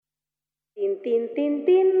Tin, tin,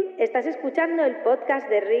 tin. Estás escuchando el podcast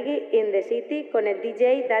de Reggae in the City con el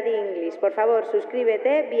DJ Daddy English. Por favor,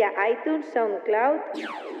 suscríbete vía iTunes, SoundCloud.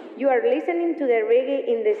 You are listening to the Reggae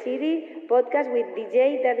in the City podcast with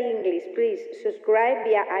DJ Daddy English. Please subscribe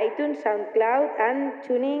via iTunes, SoundCloud, and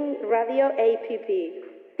TuneIn Radio app.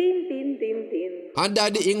 Tin, tin, tin, tin. And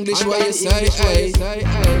Daddy English, what you say?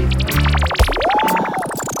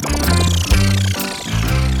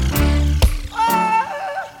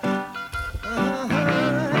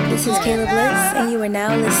 This is Caleb Bliss, and you are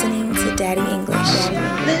now listening to Daddy English.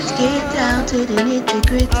 Let's get down to the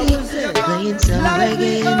nitty-gritty, playing some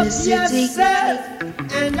reggae in the city.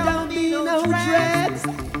 And don't be no dreads.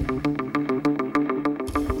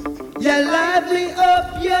 You lively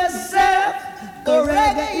up yourself. The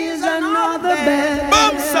reggae is another band.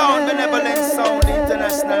 Boom sound, benevolent sound,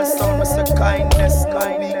 international sound, Mr. Kindness.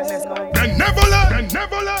 Benevolent.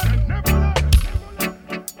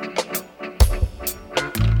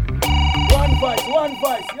 One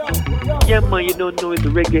voice, yo. Yeah, man, you don't know it's the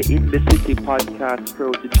Reggae in the City podcast,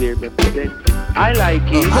 Pro to J representing. I like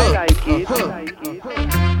it.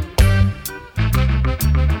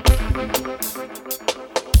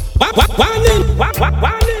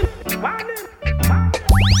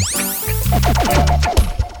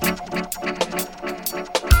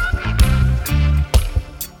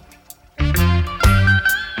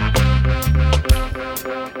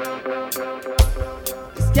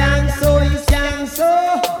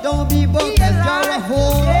 Don't be broke as you're a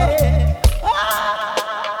whore.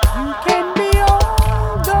 You can be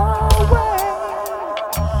all the way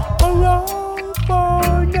around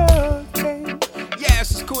for nothing.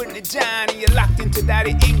 Yes, it's Courtney Johnny, you're locked into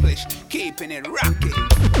Daddy English, keeping it rocking.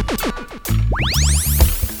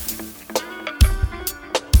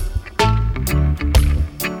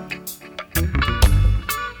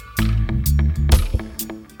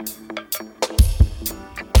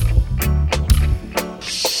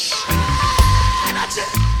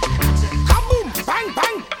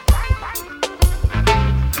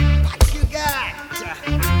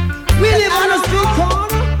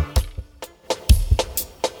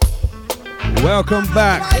 Welcome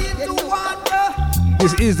back.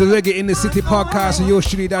 This is the Reggae in the City podcast, and your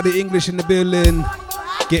street Daddy English in the building.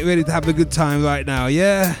 Get ready to have a good time right now,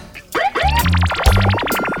 yeah?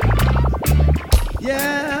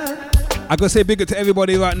 Yeah. I gotta say big up to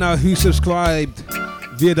everybody right now who subscribed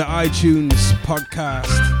via the iTunes podcast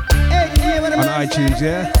on iTunes,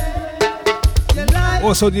 yeah?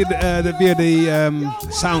 Also via the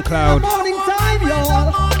SoundCloud.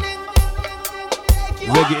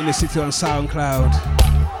 Reggae in the City on SoundCloud.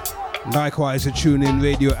 Likewise, the TuneIn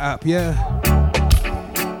Radio app, yeah?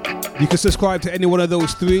 You can subscribe to any one of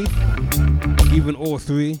those three, even all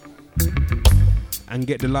three, and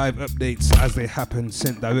get the live updates as they happen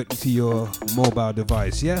sent directly to your mobile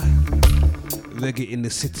device, yeah? Reggae in the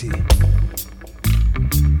City.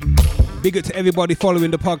 Big up to everybody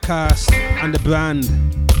following the podcast and the brand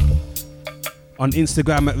on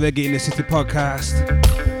Instagram at Reggae in the City Podcast.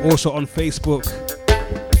 Also on Facebook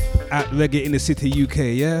at Reggae in the City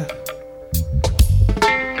UK, yeah?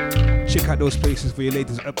 Check out those places for your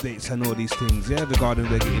latest updates and all these things, yeah? Regarding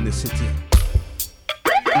Reggae in the City.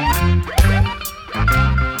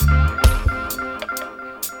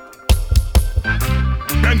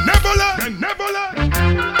 Benevolent.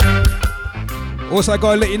 Also, I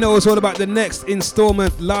gotta let you know it's all about the next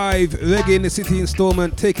installment, live Reggae in the City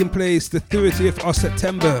installment, taking place the 30th of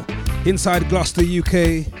September inside Gloucester,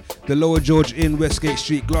 UK. The Lower George Inn, Westgate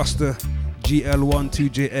Street, Gloucester,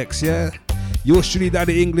 GL12JX, yeah? Your street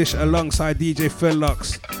Daddy English alongside DJ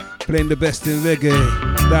Fredlocks, playing the best in reggae,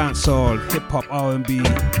 dancehall, hip-hop, R&B,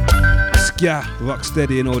 ska,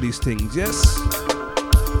 rocksteady and all these things, yes?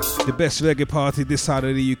 The best reggae party this side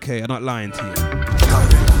of the UK, I'm not lying to you.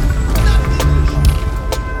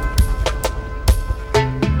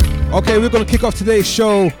 Okay, we're going to kick off today's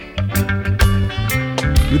show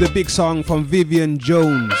with a big song from Vivian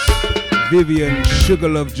Jones. Vivian Sugar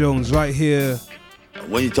Love Jones right here.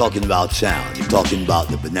 When you're talking about sound, you're talking about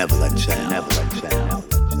the benevolent sound.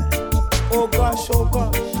 Oh gosh. Oh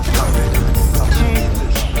gosh.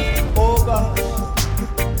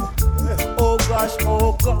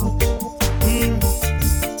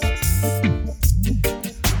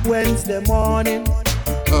 Wednesday morning.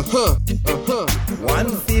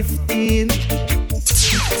 1:15.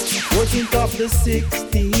 14th of the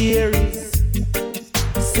 6th year is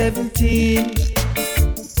 17.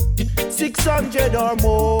 600 or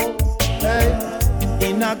more,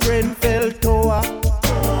 in a Grenfell Tower,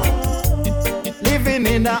 living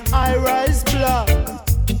in a high-rise block.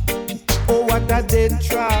 Oh, what a dead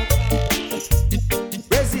trap.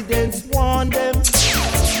 Residents wonder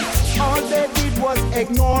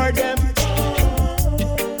ignore them.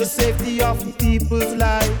 The safety of people's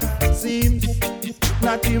life seems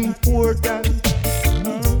not important.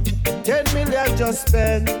 10 million just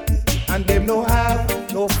spent, and them no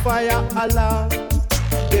have no fire alarm.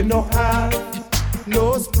 Them no have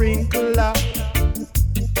no sprinkler.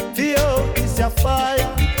 The earth is a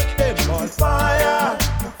fire, them on fire.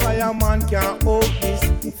 Fireman can't hold this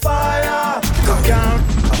fire.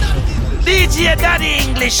 DJ Daddy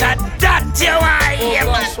English, and that's your eye,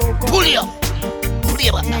 man. Pull you up.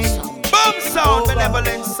 Boom sound,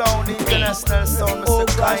 benevolent sound, international sound,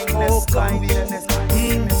 Mr. Kindness.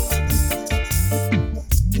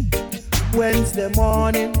 Wednesday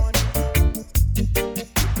morning,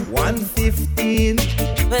 1:15.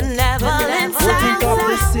 Benevolent sound. Up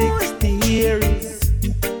the 60 years,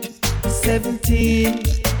 17,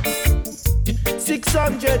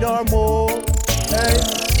 600 or more. Hey,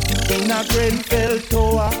 in a Grenfell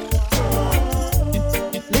Tower,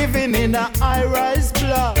 living in a high-rise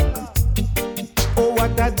block. Oh,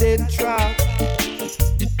 what a dead trap.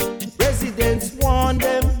 Residents warned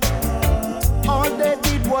them. All they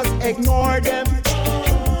did was ignore them.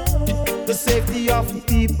 The safety of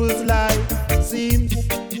people's life seems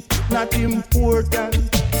not important.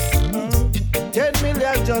 10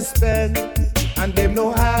 million just spent, and them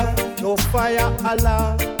no have no fire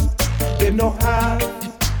alarm. Them no have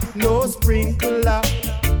no sprinkler.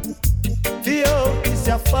 The earth is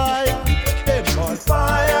a fire, them on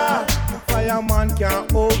fire. Fireman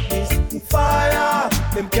can't hold this fire.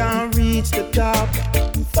 Them can't reach the top.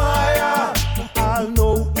 Fire, I'll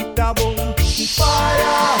know it about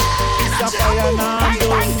fire. It's a fire now.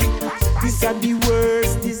 This is the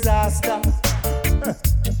worst disaster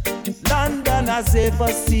London has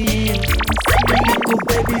ever seen. Little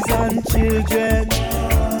babies and children,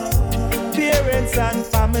 parents and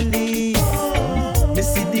family. Me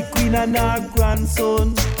see the queen and her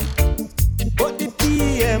grandson, but the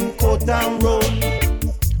PM cut and run.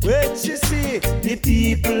 When she see the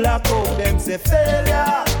people are come, them say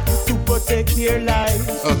failure to protect their lives.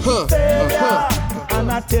 Failure,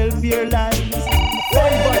 and I tell their lives.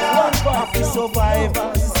 Failure of the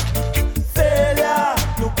survivors. Failure,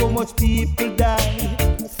 look how much people die.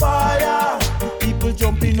 Fire, people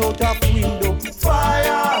jumping out of window.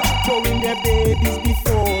 Fire, throwing their babies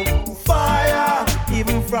before. Fire,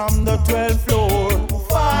 even from the 12th floor.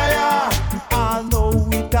 Fire, I know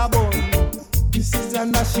it about. This is a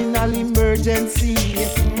national emergency.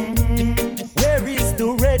 Where is the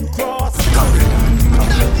Red Cross?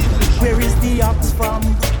 Where is the Oxfam?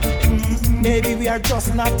 Maybe we are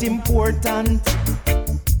just not important.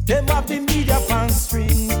 Them have the media fan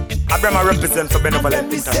string. Abraham represent for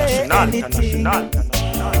Benevolent International.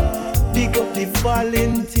 Big up the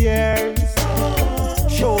volunteers.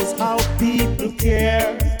 Shows how people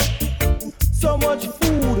care. So much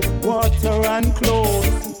food, water and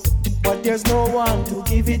clothes, but there's no one to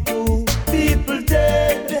give it to. People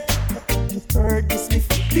dead. Heard this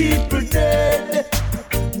before. People dead.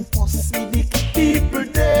 Must be the people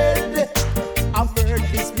dead. I've heard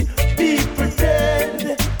this before. People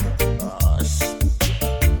dead.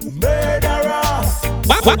 Murderer.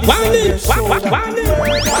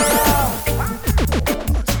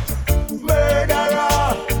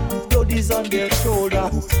 Murderer. Blood is on their shoulder.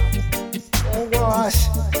 Oh gosh.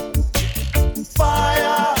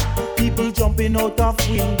 Fire. People jumping out of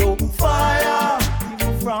window. Fire.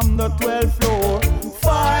 Even from the 12th floor.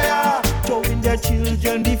 Fire. Throwing their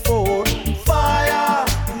children before. Fire.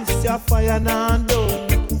 This a fire now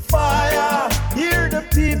done. Fire. Hear the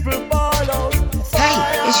people ball out.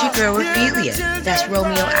 Hey, it's your girl Ophelia. That's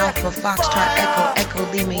Romeo Alpha, Foxtrot Echo,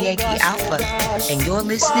 Echo Lima Yankee Alpha. And you're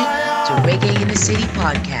listening to Reggae in the City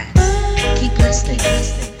podcast. Keep listening.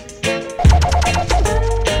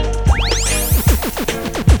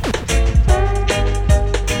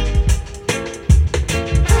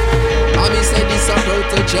 Mommy said this about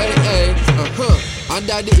the J.A.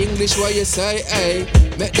 Under the English what you say, eh?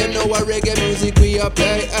 Make them know what reggae music we a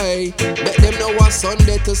play, eh? Make them know what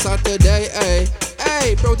Sunday to Saturday, eh?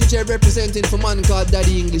 Hey, Protege representing for man called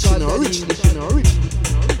Daddy English, you know, rich.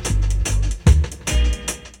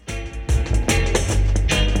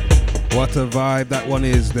 What a vibe that one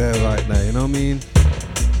is there right now, you know what I mean?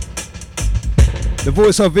 The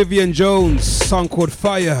voice of Vivian Jones, song called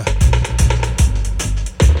Fire.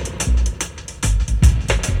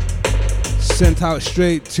 Sent out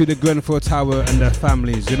straight to the Grenfell Tower and their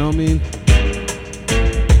families, you know what I mean?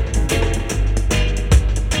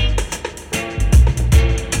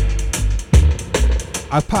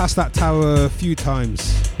 I've passed that tower a few times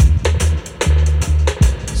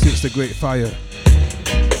since the Great Fire.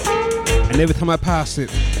 And every time I pass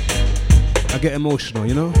it, I get emotional,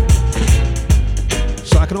 you know?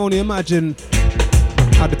 So I can only imagine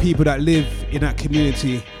how the people that live in that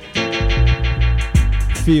community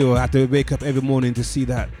feel after they wake up every morning to see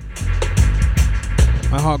that.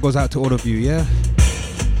 My heart goes out to all of you, yeah?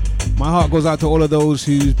 My heart goes out to all of those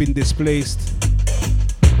who've been displaced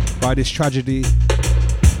by this tragedy.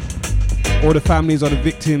 All the families of the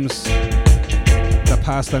victims that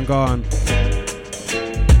passed and gone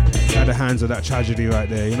at the hands of that tragedy right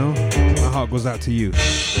there, you know? My heart goes out to you.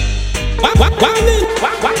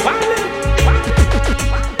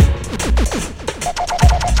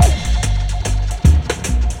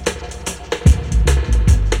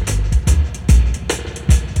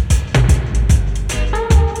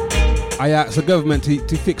 I asked the government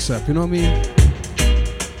to fix up, you know what I mean?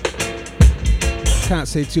 Can't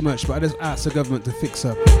say too much, but I just asked the government to fix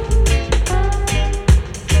up.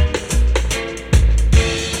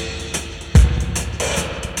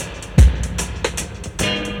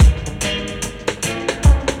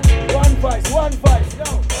 One voice,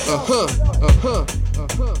 no.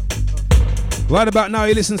 Right about now,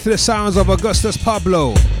 you listen to the sounds of Augustus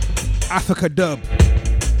Pablo, Africa Dub.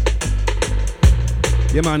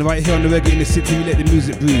 Yeah, man, right here on the Reggae in the City, we let the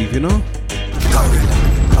music breathe, you know?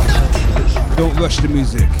 Don't rush the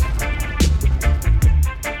music.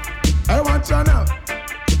 Hey, watch out now.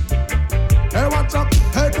 Hey, watch up.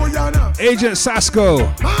 Hey, Guyana. Agent Sasko,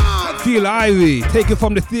 Feel Irie, taken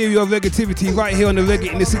from the theory of reggaetivity right here on the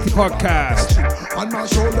Reggae in the City podcast. On my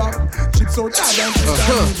shoulder, chips so tired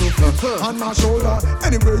and on my shoulder,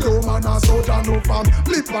 anyway, yo man, a soldier, no fam.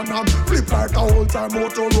 Flip and flip like a whole time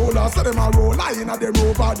Motorola. Say them a roll, lying at them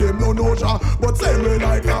over, them no noja. But same way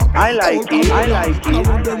like I like it. I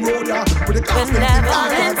run them road, yeah. With the cast them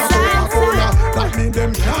like Coca-Cola. That mean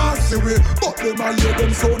them can't see we, but them a hear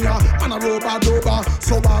them Sonia. And a roba doba,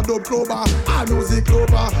 so bad up clover, I know the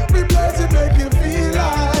clover. We play to make you feel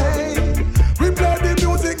like, we play the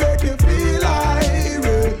music make you feel like.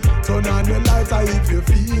 Turn on the lights if you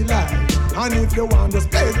feel like, and if you want the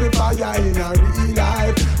space the fire in a real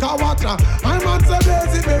life. Kawatra, I'm on the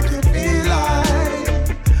bass, it make you feel like,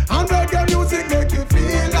 and reggae music make you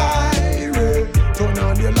feel like. Turn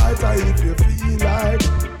on the lights if you feel like,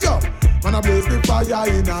 yo, man I blaze the fire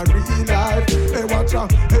in a real life. Hey watch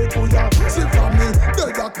out, hey kuya, see from me,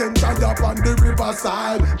 they got them tied up on the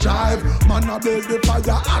riverside. Drive, man I blaze the fire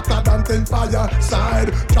hotter than 10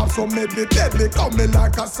 fireside. Drop some medley deadly, coming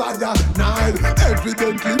like a cyanide.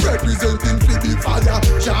 Evidently representing for the fire.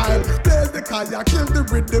 Child, blaze the kaya, kill the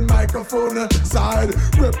with the microphone side.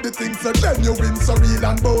 Rep the things so then you win so real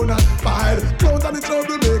and bona fide. Close on the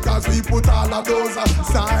troublemakers, we put all of those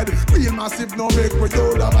aside. Real massive, no make we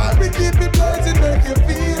do the vibe. We keep it blazing, make you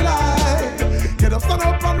feel like. Get up, stand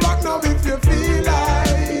up and rock now if you feel like.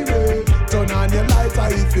 Turn on your lighter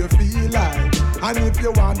if you feel like. And if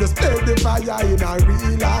you want to stay the fire in a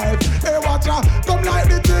real life. Hey watch out, come like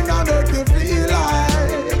the thing and make you feel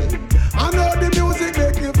like. I know the music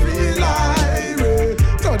make you feel like.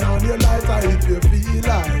 Turn on your lighter if you feel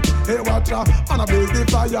like. Hey watch out, and I blaze the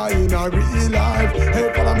fire in a real life. Hey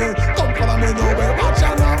follow me, come follow me now. Hey watch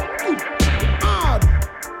out now. Hard.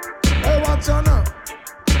 Hey watch out now.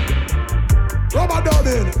 Rubber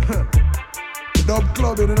dubbing. Dub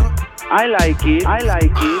clubbing, you know. I like it.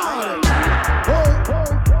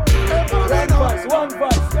 One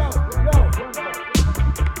voice.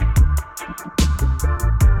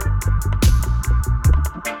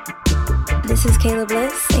 This is Kayla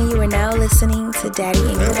Bliss, and you are now listening to Daddy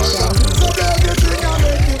English.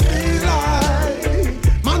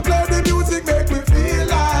 Man play the music, make me feel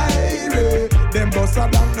like. Them bust a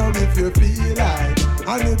down now if you feel like.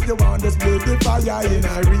 And if you want to split the fire in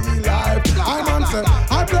a real life, I'm answer.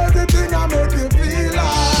 I play the thing I make you feel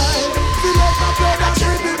like. Feel like I play that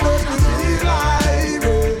shit, it make me feel like.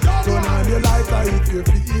 Turn on the lighter if you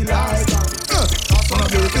feel like. Wanna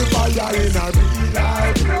make the fire in a real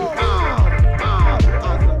life.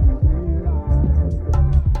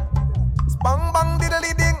 Bang bang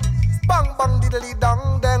diddly ding, bang bang diddly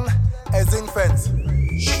dong deng. As in fence.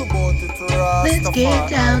 Let's get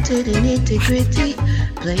down to the nitty-gritty,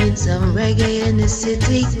 playing some reggae in the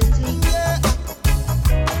city.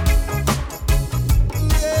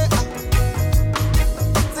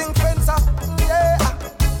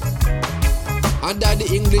 Under the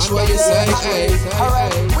English, what you say, hey.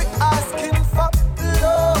 We asking for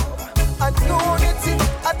love and unity,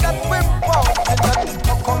 and that we want in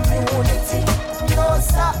the community. No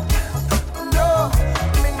sir, no,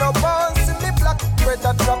 me no want see me black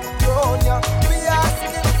brother drop down ya. We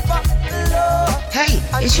asking for love. Hey,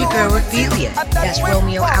 it's your girl Ophelia. That's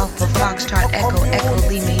Romeo Alpha Foxtrot Echo Echo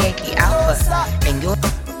Lima Yankee Alpha, and you're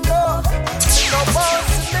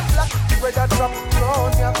drop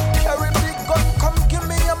round ya. Carry big gun, come give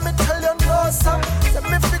me and me tell you no, sir. Let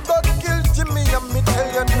me figure guilty me and me tell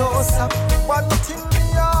you no, sir. One thing me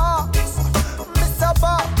ask, Mr.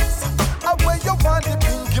 Boss, where you want the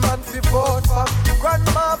pinky man fi vote for?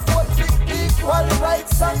 Grandma vote for equal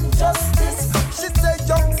rights and justice. She say,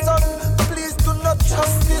 young son, please do not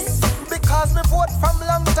trust this. Because me vote from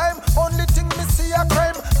long time, only thing me see a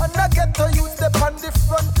crime. And I get to use them on the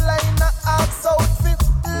front line. I ask out for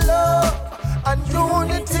love and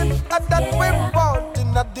unity. And that we want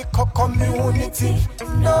in the community.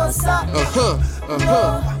 No sir,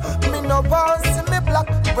 no, me no want see me black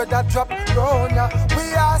brother drop round ya. We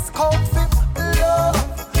ask out for love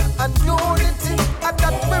and unity. And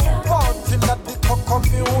that we want in the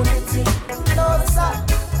community. No sir,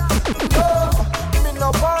 no, me no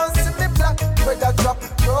want see me black brother drop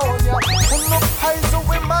round ya. Who no pies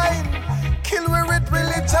we mind, kill we with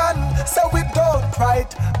religion. So we don't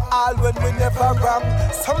fight all when we never wrong.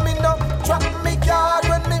 So me no drop me yard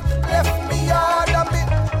when me left me yard. And me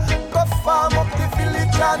go farm up the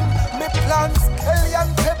village and me plant scallion,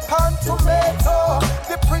 pepper and tomato.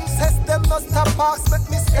 The princess them no stop ask make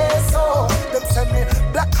me stay so. Them send me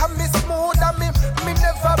black and me smooth and me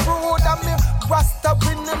never brood and me rasta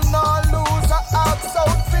win him no lose. I ask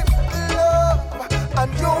out for love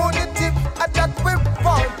and unity. And that we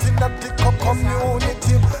want in the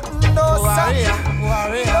community. No sir, no,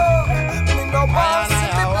 me no want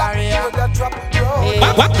see me black with a drop road.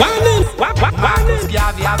 Marcus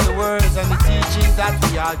Garvey have the words and the teachings that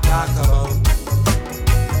we all talk about.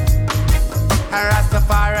 And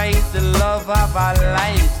Rastafari is the love of our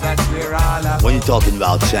lives that we're all about. When you're talking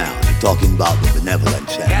about sound, you're talking about the benevolent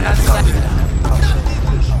sound.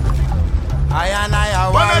 I and I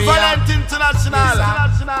are warrior. Benevolent International.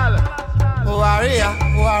 Warrior.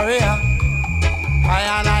 I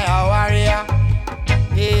and I are warrior.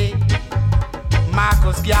 Hey.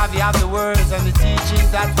 Marcus Garvey have the words and the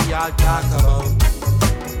teachings that we all talk about.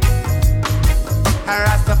 And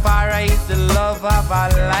Rastafari is the love of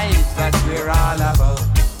our lives that we're all about.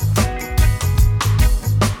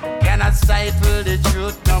 Cannot stifle the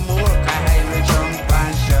truth no more, 'cause I will jump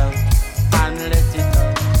and shout and let it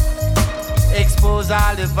out. Expose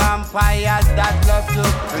all the vampires that love to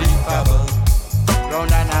creep about,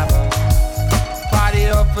 round and about. Party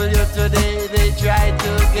up for you today, they try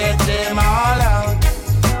to get them all out.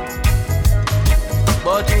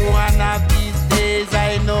 But one of these days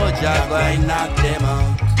I know Jah going knock them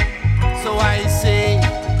out. So I say,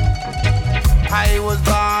 I was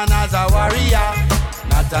born as a warrior,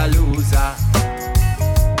 not a loser.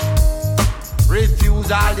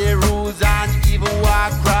 Refuse all the rules and even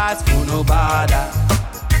walk across for no border.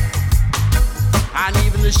 And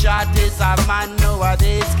even the shortest of man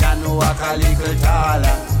nowadays can walk a little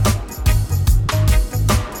taller.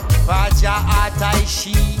 But your heart I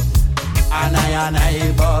sheath, and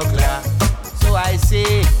I buckler. So I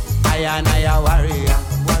say, I a warrior.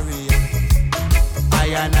 I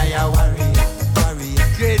a warrior.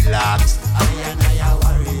 Dreadlocks, I a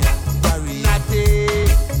warrior. Natty,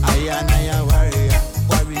 I a warrior.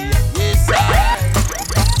 Yes, sir.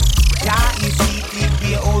 Yeah, you see it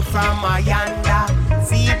be out from a yonder.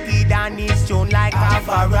 See it down his stone like a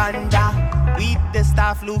veranda. With the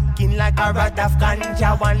staff looking like a rod of ganja.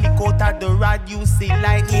 One lick out of the rod, you see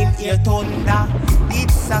lightning, hear thunder.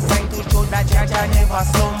 It's a sign to show that Jaja never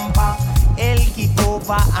slumber. El kick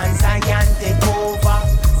over and Zion take over.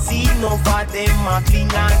 See no for them a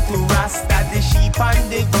cling on to Rasta. The sheep and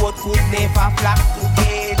the goat could never flock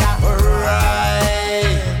together.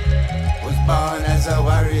 Alright, was born as a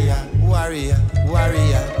warrior.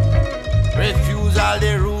 Refuse all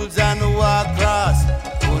the rules and walk across.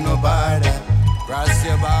 No border, cross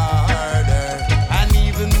your border. And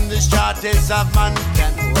even the shortest of man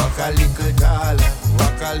can walk a little taller.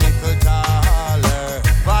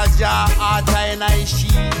 Cause your heart and I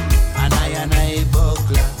sheath, and I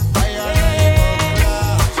buckler.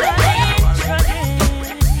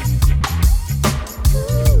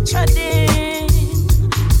 Treading,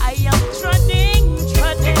 I am treading.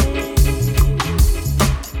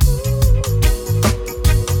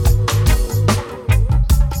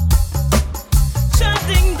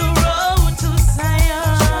 Treading the road to Zion.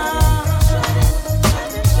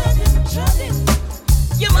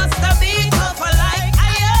 You must have been tougher like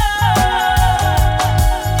iron.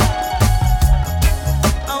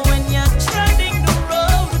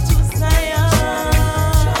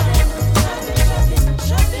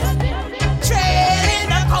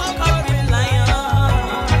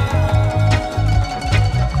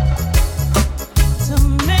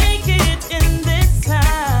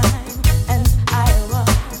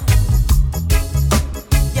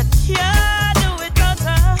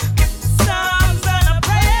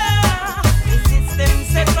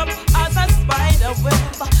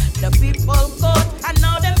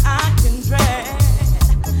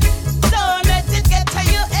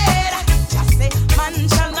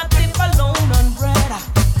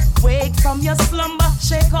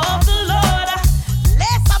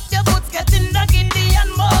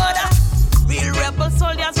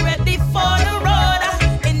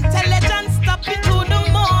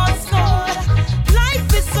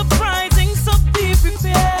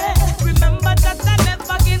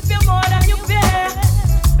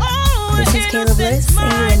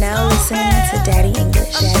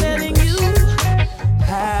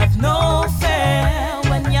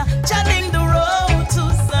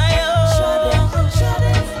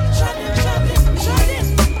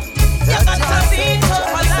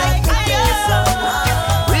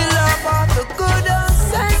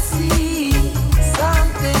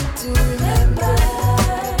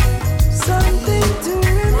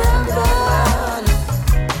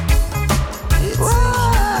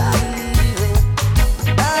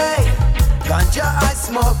 Ganja I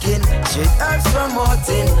smoking, straight herbs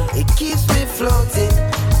promoting. It keeps me floating.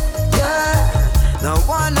 Yeah, no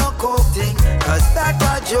one no coating, cause that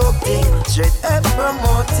a joke thing. Straight herbs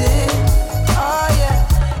promoting. Oh yeah.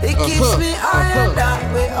 It keeps me iron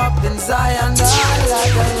that way up in Zion,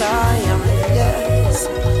 like a lion, yes.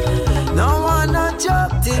 No one no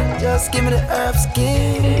joke thing, just give me the herb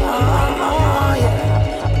skin. Oh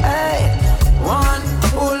yeah. Hey, one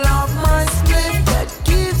pull of my split that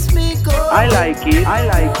keeps me going. I like it.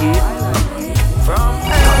 From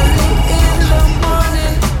early in the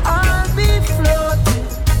morning, I'll be floating.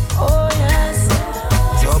 Oh yes.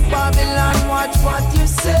 So Babylon, watch what you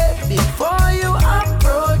say before you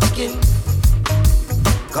approach King.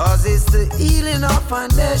 Cause it's the healing of our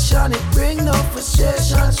nation. It bring no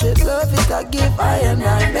frustration. Straight love it, I give I and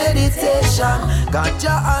I meditation.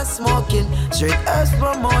 Ganja and smoking, straight herbs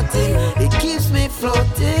promoting. It keeps me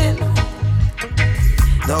floating.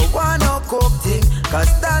 No one no coke thing, cause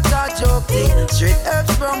that's a joke thing. Straight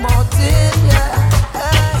herbs promoting, yeah.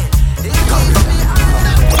 Hey, it keeps me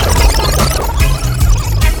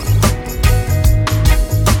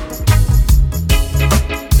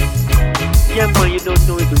Yeah, man, you don't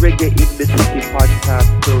know it's Reggae in the City podcast,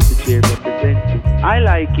 so the J representing. I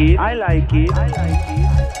like it.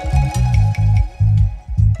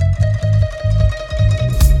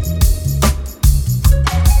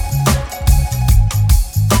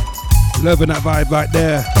 Loving that vibe right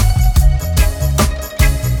there.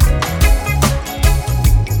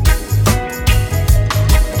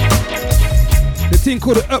 The thing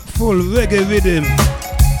called the Upful Reggae Rhythm.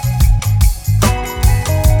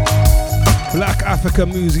 Black Africa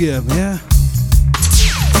Museum, yeah?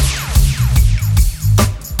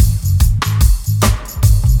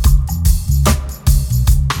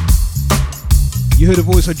 You heard the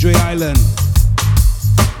voice of Dre Island,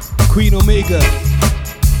 Queen Omega,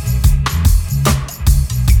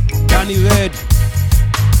 Danny Red,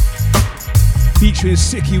 featuring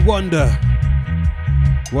Sicky Wonder.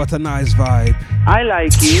 What a nice vibe. I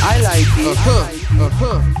like it.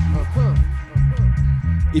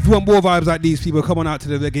 If you want more vibes like these, people, come on out to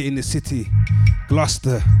the Reggae in the City,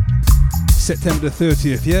 Gloucester, September the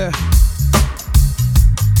 30th, yeah?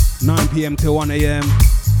 9 p.m. till 1 a.m.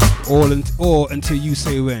 or until you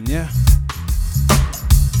say when, yeah?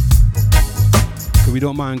 Because we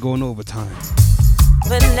don't mind going overtime.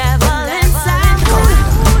 Benevolent sound.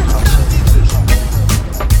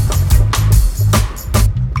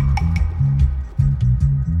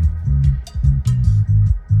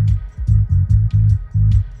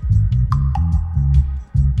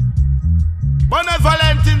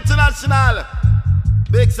 Benevolent International.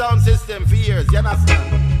 Big sound system for years, you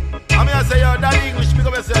understand? I'm here to say, yo, that English, pick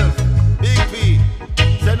up yourself. Big P,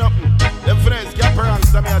 say nothing. Them friends, get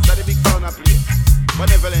pranks, I'm here to say the big sound I play.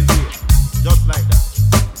 Benevolent here, just like that.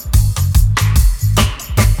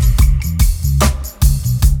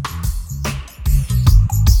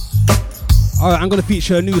 Alright, I'm going to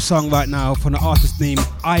feature a new song right now from the artist named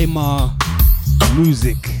Ima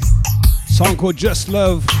Music. Song called Just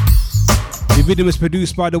Love. The video is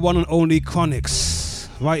produced by the one and only Chronix,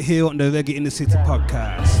 right here on the Reggae in the City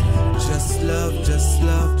podcast. Just love, just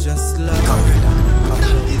love, just love.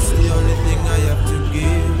 It's the only thing I have to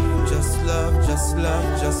give. Just love, just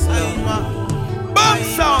love, just love. Bomb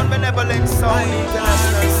sound, benevolent sound,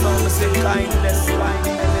 international sound, say kindness,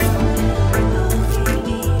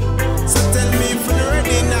 So tell me if you're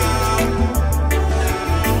ready now.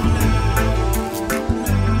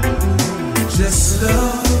 Just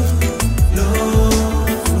love.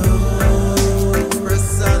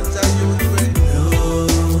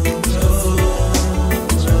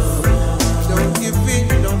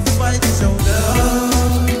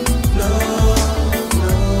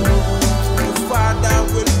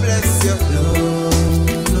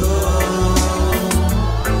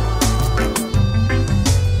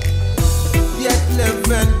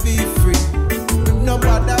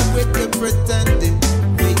 Pretending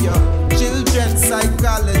for your children's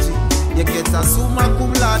psychology. You get a summa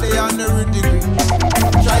cum laude honorary degree.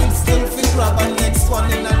 Try still fit grab a next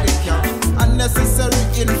one in a camp. Unnecessary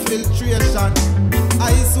infiltration.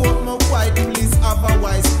 Eyes open wide, please have a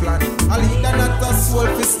wise plan. A leader not a soul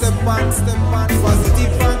for step on.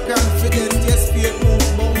 Positive and confident, yes, fear move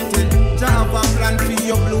mountain. To have a plan for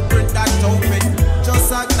your blueprint that open.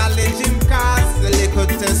 Just acknowledge him cause the little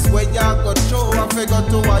test where you got show and figure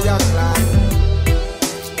to where you class.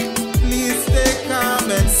 Please stay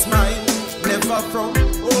calm and smile. Never frown,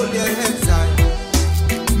 hold your heads high.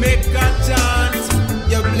 Make a chant,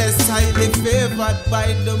 you're blessed, highly favored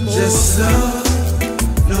by the most. Just love,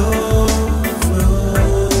 no,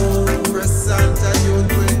 press on to your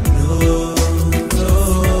way, no.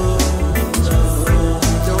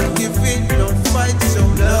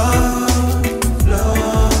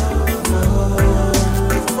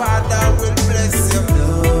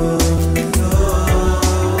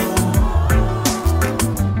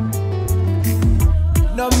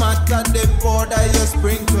 the powder you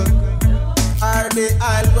sprinkle, or the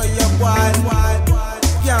oil where you boil.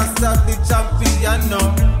 Can't stop the champion, no.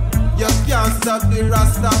 You can't stop the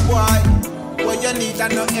Rasta boy. What you need, I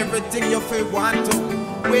know everything you feel want to.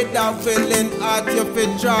 Without feeling hard, you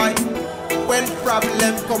feel try. When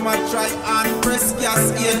problem come, I try and press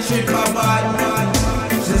gas, trip bye.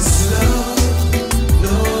 Just love.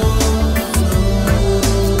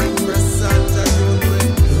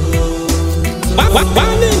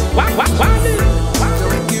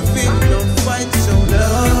 Don't give in, don't fight, so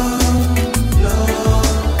love.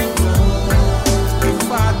 The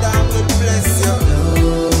Father will bless you,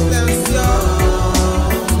 bless you.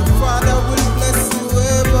 The Father will bless you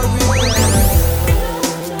everywhere.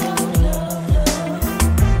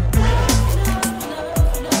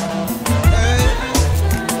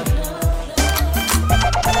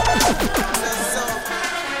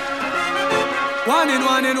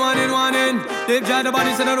 One in. They've tried the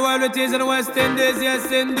bodies in the world, it is in the West Indies, yes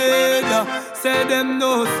indeed. Say them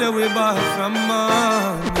no, say we buy from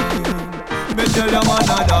money. Me tell your man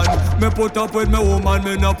I done. Me put up with me woman,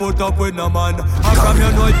 me not put up with no man. I'm from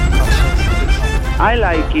your noise. I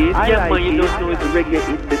like it. Man, you don't know it's Reggae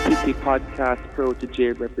in the City podcast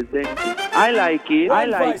Protege representing. I like it.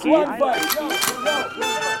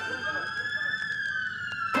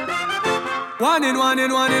 One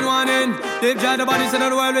in. They've tried the bodies in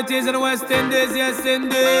the world, it is in the West Indies, yes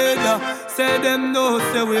indeed. Say them no,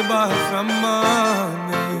 say we buy from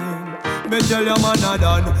money. Me tell your man I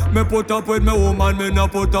done. Me put up with me woman, me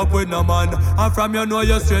not put up with no man. And from you know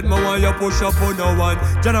you straight, me want you push up on no one.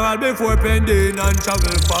 General before pending and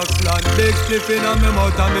travel fast land. Big spliff in a me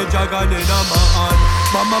mouth and me jagged in a my hand.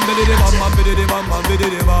 Bam biddy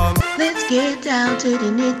bam. Let's get down to the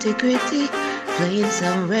nitty-gritty. Playing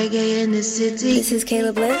some reggae in the city. This is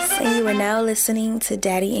Kayla Bliss, and you are now listening to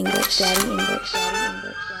Daddy English.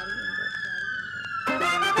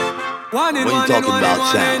 When you're talking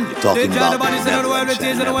about sound, you're talking about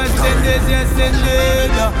the West Indies, yes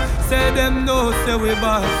indeed. Say them no, say we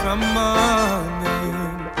buy from money.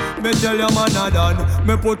 Me tell your man I done.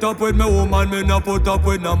 Me put up with me woman, me not put up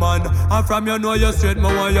with no man. And from you know you straight, me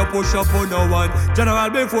want you push up on no one.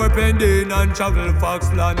 General before pending and travel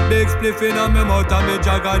Foxland. Big spliff in a me mouth and me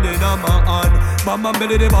jagged in a my hand. Bam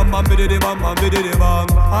biddy bam. A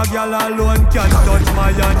girl alone can't touch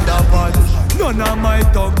my underpants. None of my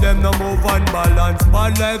tongue, them no move on balance.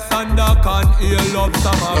 Bad like Sander can heal up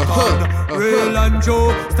Samarkand. Real and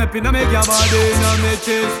true, step in a make your body in a me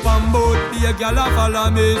chase from boot. Be a girl a follow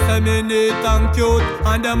me, say me neat and cute.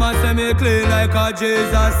 And them a say me clean like a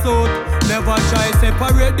Jesus suit. Never try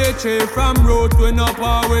separate the tree from root. We no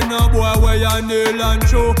power, we no boy where you nail and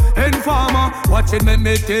true. Informer, watch it make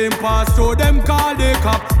me team pass through. Them call the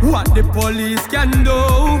cop, what the police can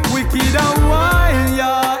do. Wicked and wild,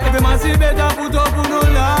 yeah. Every man see better put up on no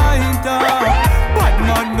lighter. Bad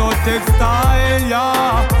man no textile,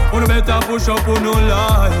 yeah. Uno better push up on no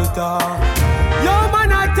lighter. Yo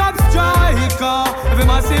man a top striker. Every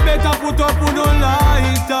man see better put up on no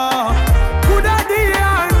lighter. Coulda day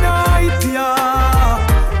and night, yeah.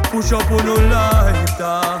 Push up on no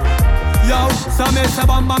lighter. Yo, some say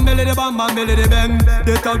bam belly the bang.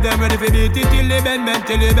 They talk them ready for beat it till they bend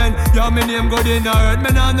till they bend. Yo, me name good in the earth,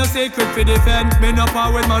 me nah no secret for defend. Me no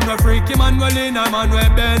power with man we freaky man we lean and man we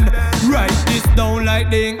bend. Write this down like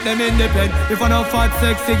the ink them in the pen. If I no fat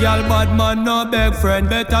sexy girl bad man no beg friend.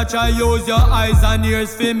 Better try use your eyes and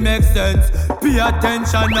ears fi make sense. Pay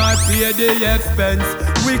attention or pay the expense.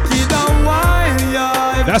 Wicked and wild,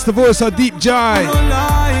 yeah. That's the voice of Deep Jai.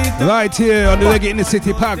 Right here on the Reggae in the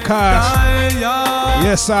City podcast.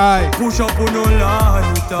 Yes, that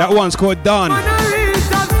one's called Don.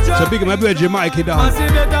 So big up my brother Mikey Don.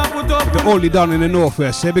 The only Don in the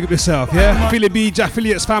Northwest. Yeah, big up yourself, yeah? Philly B,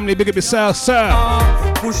 Affiliates family, big up yourself, sir.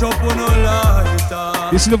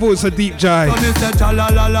 This is the voice of Deep Jai.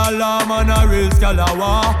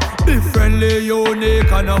 Differently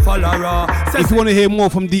unique and a follower. If you want to hear more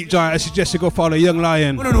from Deep Jai, I suggest you go follow Young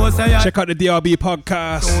Lion. Check out the DRB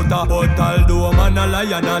podcast. Got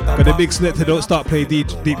the big selector, don't start playing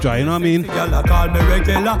Deep Jai, you know what I mean?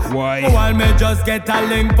 Why? While me just get a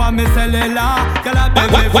link for me cellular. Girl, I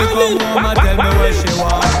beg me if you come home and tell me where she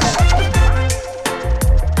was.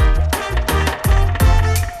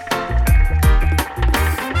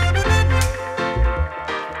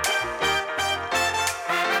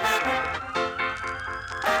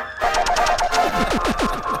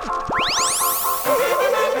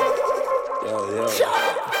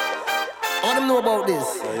 About this.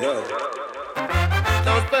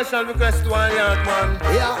 Now special request to one yard man.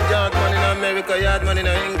 Yeah. Yard man in America, yard man in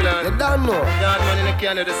England. You don't know. Yard man in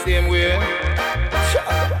Canada the same way.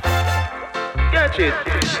 catch it.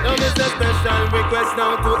 Now it's a special request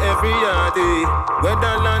now to every yardie.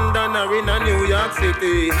 Whether London or in a New York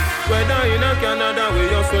City, whether in a Canada we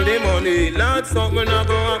hustle the money. Lord, something a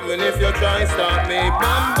go happen if you try stop me.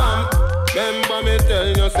 Bam bam. Remember me tell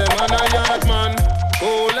you, say man a yard man.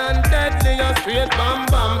 Cool and deadly, a straight bam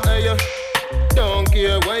bam. Hey, don't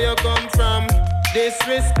care where you come from.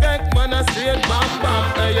 Disrespect, man, a straight bam bam.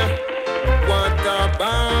 Hey, what a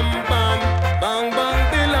bam bam. Bang bang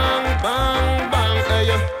belong, bang bang.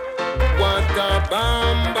 Hey, what a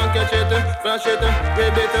bam bang. Catch it, flash it,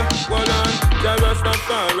 rib it, one on. The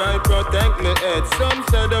Rastafari protect me head. Some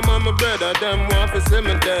say them on my brother, them want to see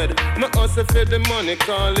me dead. My hustle for the money,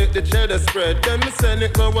 call it the cheddar spread. Then me send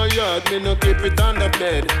it go a yard, me no keep it on the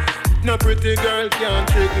bed. No pretty girl can't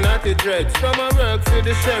trick naughty dreads. Some I work for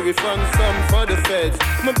the sheriff and some for the feds.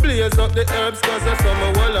 Me blaze up the herbs cause I some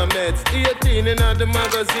a wall of meds. 18 in the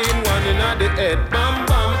magazine, 1 in the head. Bam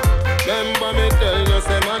bam. Remember me tell you,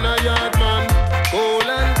 say man a yard man. Cool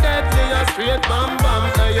and deadly, a straight bam bam.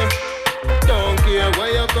 Hey, don't care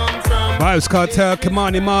where you come from. Vibes Cartel,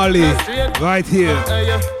 Kimani Marley, right here. Hey,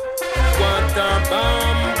 what a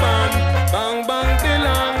bam bam. Bang bang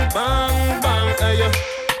belong, bang bang. Hey,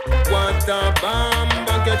 what a bam bang.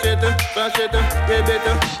 Catch it, flash it, rib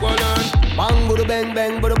it, one on. Bang, budu bang,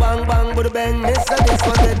 bang, budu bang, bang, budu bang. This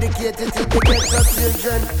one dedicated to the ghetto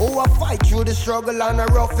children who a fight through the struggle and a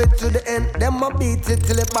rough it to the end. Them a beat it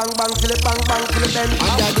till it bang, bang, till it bang, bang, till it bend.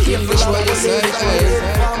 And that the English what you say,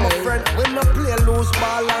 my friend, we no play loose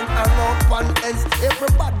ball and hang up on ends.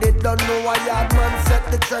 Everybody don't know why yard man set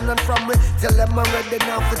the trend, and from me tell them I'm ready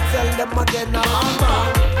now to tell them again. Bang,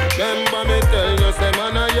 bang. Remember me tell you, say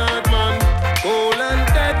man a yard man. Cool and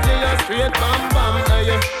deadly, a straight bam bam.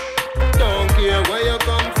 Hey, don't care where you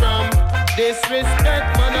come from.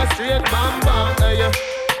 Disrespect, man, a straight bam bam. Hey,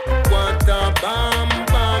 what a bam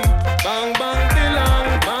bam. Bang bang belong,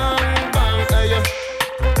 bang bang. Hey,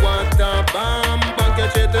 what a bam bang.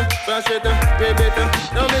 Catch it, flash it, rib it.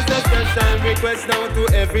 Now it's a special request now to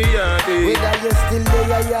every yardie. Whether you still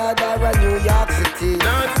there, yard or a New York City.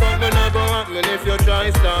 Not something a go happen if you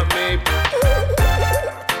try stop me.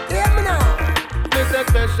 Hear me now. It's a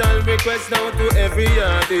special request now to every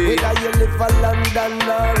yardie. Whether you live in London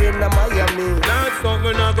or in Miami. Not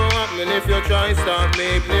something a go happen if you try stop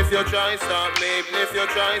me. If you try stop me. If you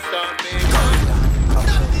try stop me.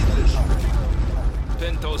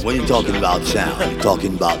 When you're talking about sound, you're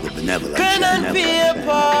talking about the benevolence. Pen and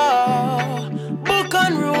paper, book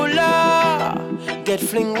and ruler. Get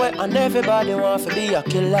fling wet and everybody want to be a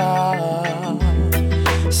killer.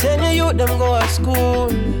 Send your youth them go to school,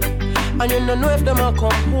 and you don't know if them a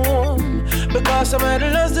come home, because some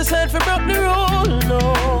idlers decide for broke the rule.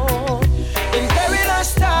 No, in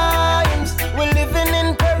perilous times, we're living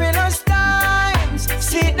in perilous times.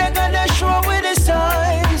 See they gonna show with the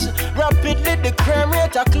signs. Rapidly the crime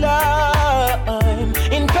rate a climb.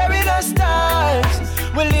 In perilous times,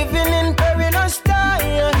 we're living in perilous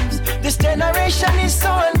times. This generation is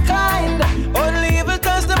so unkind. Only evil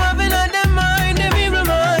cause them having on their mind, them evil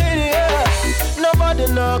mind, yeah. Nobody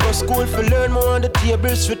now go school for learn more on the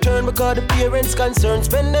tables return, because the parents concerned.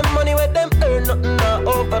 Spend them money with them earn, nothing now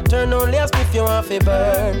overturn. Only ask if you want to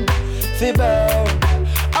burn, fi burn.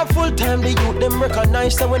 A full time the youth them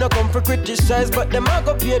recognize, so when I come for criticize, but them I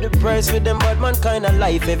go pay the price with them bad man kind of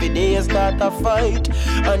life. Every day you start a fight,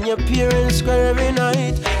 and your parents cry every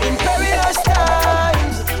night. In perilous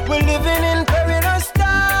times, we're living in perilous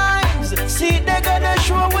times. See they gonna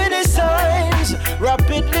show with the signs.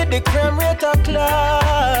 Rapidly the crime rate a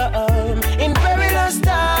climb. In perilous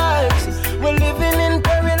times, we're living in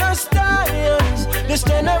perilous times. This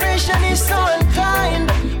generation is so unkind.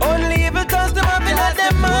 Only because them having at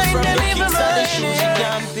their mind, them even mind. She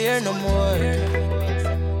can't bear no more.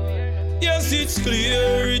 Yes, it's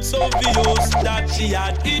clear, it's obvious that she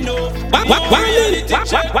had enough. No reality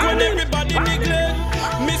check when everybody neglect.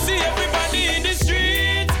 Me see everybody in the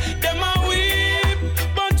streets, them a weep.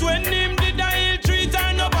 But when him did a ill treat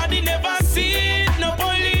her, nobody never see it, no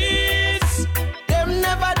police. Them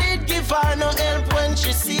never did give her no help when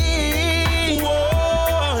she sick.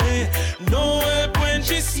 Why? No help when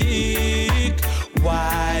she sick.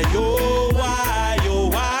 Why, oh, why, oh,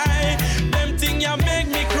 why? Them thing ya make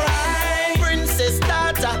me cry. Princess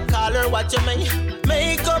daughter, call her what you may.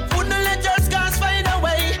 Make up, wouldn't let your scars fade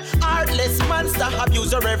away. Heartless monster,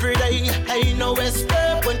 abuse her every day. Ain't no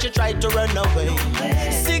escape when she tried to run away.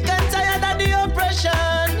 Sick and tired of the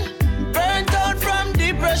oppression, burnt out from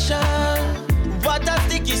depression. What a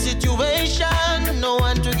sticky situation, no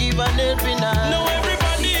one to give an helping hand. No,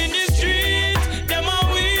 everybody in the street, them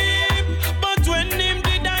a weep. But when him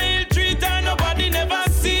did a ill treat her, nobody never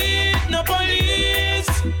see it, no police.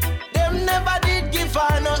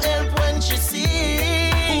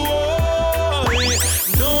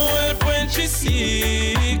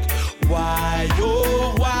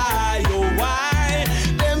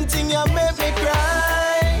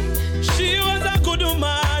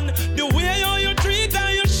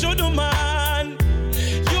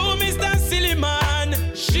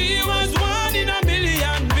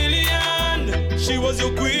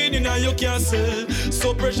 queen in your castle,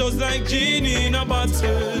 so precious like genie in a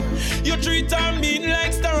bottle. You treat her mean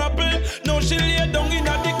like Star Apple. Now she lay down in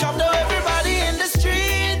a the cup. Now everybody in the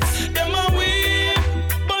streets, them a weep.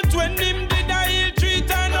 But when him did he'll treat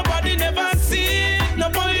her, nobody never see it. No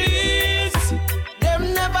police,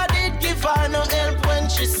 them never did give her no help when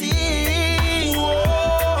she sick.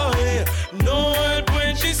 Whoa, no help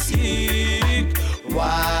when she sick.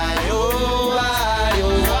 Why, oh, why,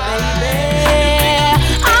 oh, why, baby?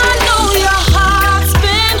 I know your heart's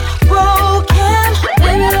been broken.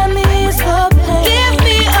 Baby, let me ease the pain. Give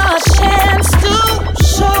me a chance to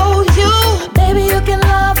show you, baby, you can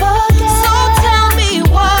love again. So tell me,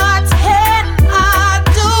 what can I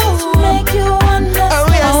do to make you understand? Oh,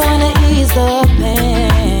 yes. I wanna ease the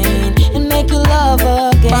pain and make you love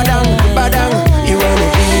again. Badang, you wanna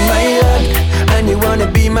be my love and you wanna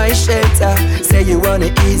be my shelter. Say you wanna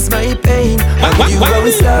ease my pain, and you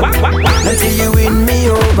won't stop until you win me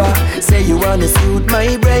over. Say you wanna soothe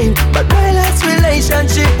my brain, but my last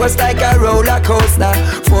relationship was like a roller coaster.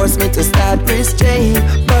 Forced me to start restrain.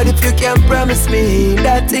 But if you can promise me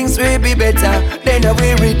that things will be better, then I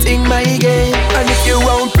will rethink my game. And if you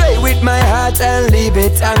won't play with my heart and leave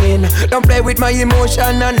it hanging, don't play with my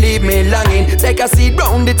emotion and leave me longing. Take a seat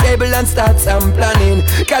round the table and start some planning.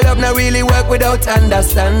 Cause love not really work without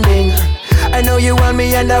understanding. I know you want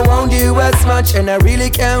me and I want you as much, and I really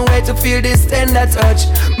can't wait to feel this tender touch.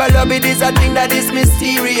 My love, it is a thing that is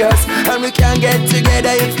mysterious, and we can get together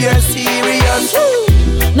if you're serious.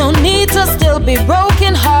 No need to still be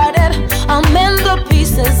broken hearted. I'll mend the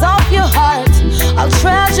pieces of your heart. I'll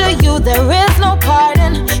treasure you, there is no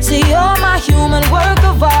pardon. See, you're my human work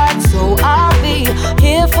of art. So I'll be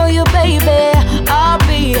here for you, baby. I'll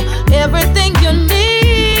be everything you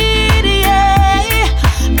need, yeah.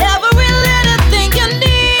 Every little thing you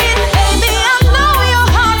need. Baby, I know your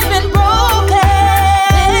heart's been broken.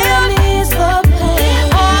 Baby, I need the pain.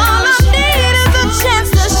 All I need is a chance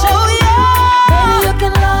to show you, baby, you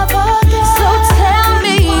can love again. So tell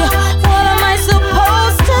me, what am I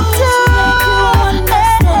supposed to do?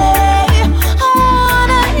 Hey, I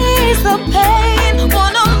wanna ease the pain,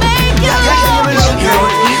 wanna make you love again.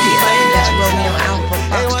 That's Romeo Alpha,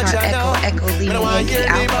 Foxtrot Echo, Lima Yankee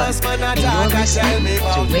Alpha, and you're listening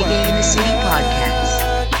to Reggae in the City podcast.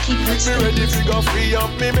 Keep listening. Ready to go free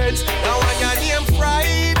up me mates. Now I got name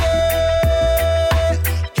Friday.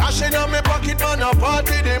 Cash in on me pocket, man, a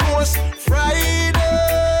party the most Friday.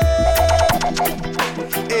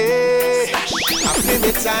 Hey,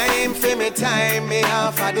 feel me time, me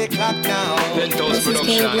half of the clock now. This is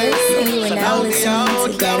Caleb Bliss, and you are now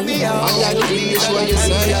listening to Daddy English.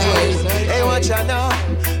 Hey, watch out now.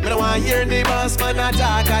 Me don't want to hear the boss man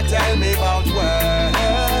attack and tell me about work.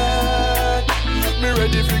 Me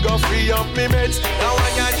ready to go free up me mates. Now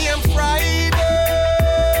I got name Friday.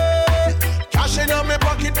 Cash in on me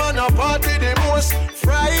pocket, man, a party the most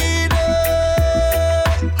Friday.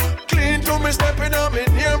 Clean to me stepping on me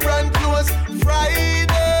name brand clothes Friday.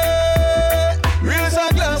 Raise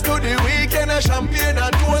a glass to the weekend, a champagne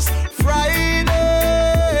and toast Friday.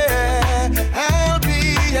 I'll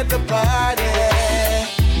be at the party.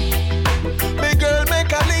 Me girl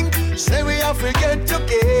make a link, say we have to get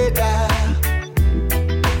together.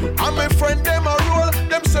 And my friend them a roll,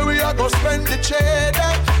 them say we are gonna spend the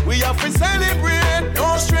cheddar. We have to celebrate,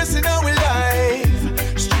 no stress in our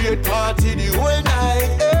life. Straight party the whole night.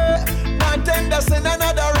 Bartender send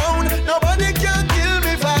another round, nobody can kill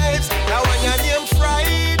me vibes. Now when your name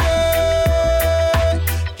Friday,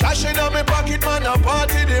 cash in on me pocket, man, a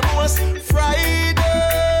party the most Friday.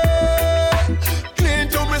 Clean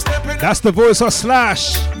to me stepping. That's the voice of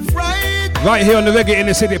Slash. Right here on the Reggae in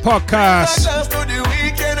the City podcast.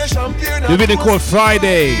 The video called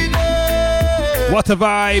Friday. What a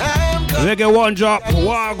vibe. Reggae one drop.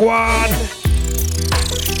 Wagwan.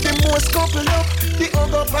 The most couple up, the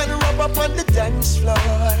hug up and rub up on the dance floor.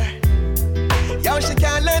 Yo, she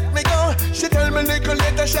can't let me go. She tell me little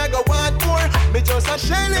later she go want more. Me just a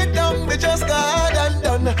shell it down, me just got and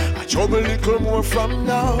done. I trouble little more from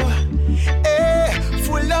now. Hey,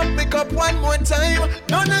 full up, pick up one more time.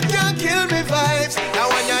 None can kill me vibes. Now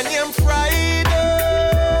when your name Friday,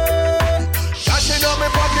 cashing on me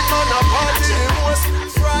pocket, man, a party the most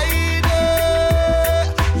Friday.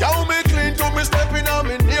 Yo, me clean to me stepping on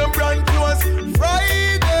me name brand clothes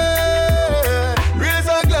Friday. Raise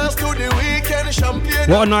a glass to the weekend champagne.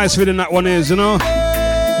 What a nice feeling that one is, you know.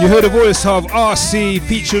 You heard the voice of RC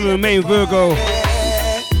featuring the main Virgo.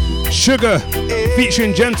 Sugar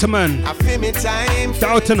featuring Gentleman.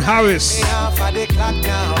 Dalton Harris.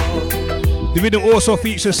 The video also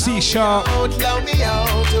features C Sharp,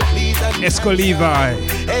 Esco Levi.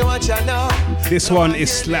 Hey, watch out now. This one is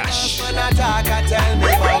Slash. Yo, I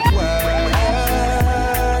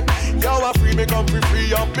free me come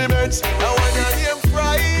free up me meds. Now when your name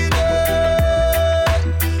Friday,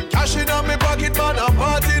 cash in on me pocket, man, I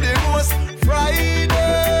party the most Friday.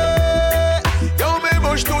 Yo, me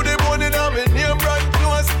bush to the bone and me name brand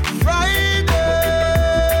close Friday.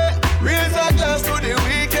 Raise a glass to the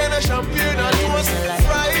weekend, a champagne and toast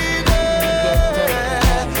Friday.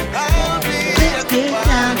 Let's get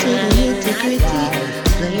down to the nitty-gritty,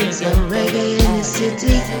 playing some reggae in the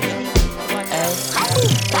city.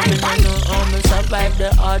 I'ma survive the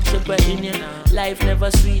hardship in you. Life never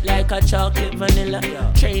sweet like a chocolate vanilla.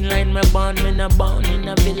 Train line me born, me not born in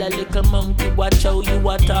a villa. Little monkey, watch how you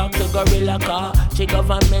a talk to gorilla car. She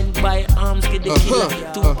government buy arms, get the killer.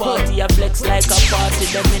 Two party a flex like a party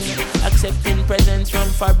dominion. Accepting presents from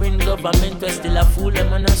foreign government. We still a fool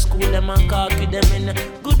them and a school them and cocky them in.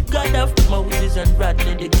 Good God of Moses and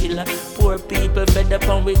Bradley the killer. Poor people fed up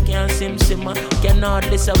and we can't simmer. Can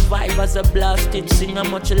hardly survive as a blasted singer.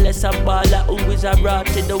 Much less a baller who is a brought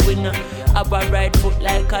to the winger. Have a right foot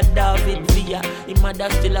like a David Villa. Him mother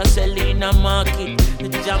still a selling in a market. The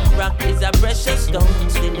jam rock is a precious stone.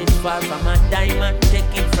 Still it's far from a diamond.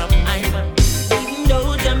 Take it from Iman. Even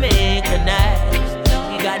though Jamaica nice,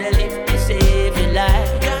 you gotta live to save your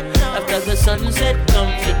life. After the sunset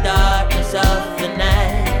comes the darkness of the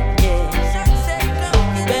night. Yeah.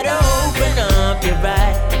 You better open up your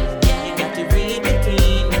eyes. You got to read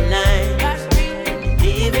between the lines.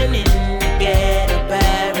 Living in the ghetto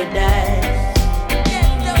paradise.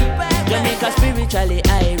 Jamaica spiritually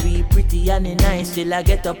irie, pretty and nice. Still I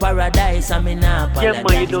get to paradise. I'm in a paradise. Yeah,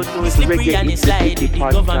 man, you don't know it's Slippery and reggae slide. The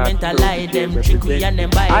government a lie. Them tricky and them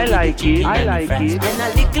buy. I like it, I like it. Then a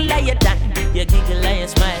little lie you time. You giggle and you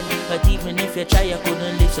smile. But even if you try, you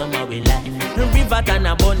couldn't live somehow with life. The river and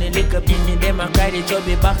a bunny lick up in them a cry. The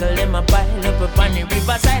chubby buckle them a pile up upon the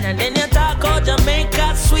riverside. And then you talk out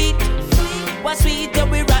Jamaica sweet. What sweet that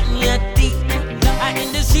we rotten your teeth. I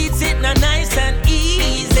in the seat sitting nice and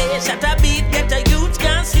easy. Shut a beat, get a youth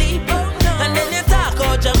can't sleep. And then you talk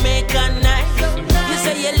out Jamaica nice. You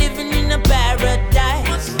say you're living in a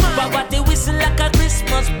paradise. But what they whistle like a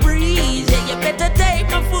Christmas breeze. Yeah, you better take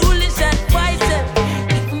my foolish advice.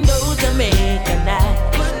 Even though Jamaica nice,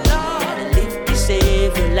 gotta live to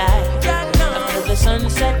save your life. After the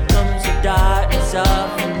sunset comes the darkness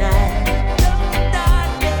of the night.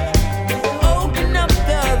 Open up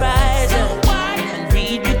your eyes and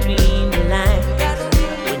read between the lines.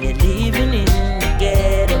 When you're living in the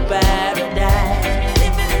ghetto paradise.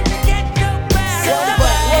 Living in the ghetto paradise.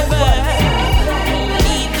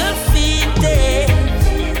 Eagle feet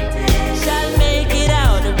shall make it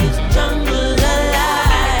out of this jungle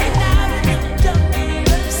alive.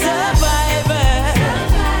 Survivor,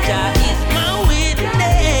 Jah is my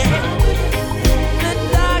witness. The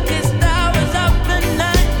darkest hours of the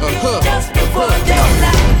night, just before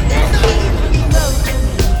daylight.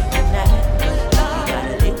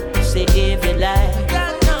 Save your life.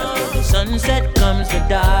 After the sunset comes the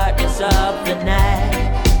darkness of the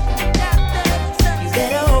night. You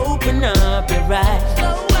better open up your eyes.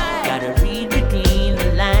 Gotta read between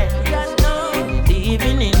the lines.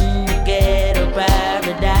 Living in the ghetto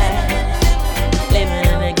paradise. Living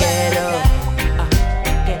in the ghetto.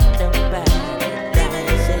 Ghetto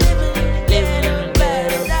paradise. Living in the ghetto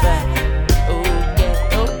paradise. Oh,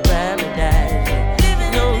 ghetto paradise.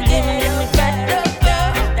 No, living in the ghetto.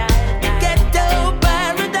 Ghetto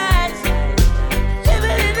paradise.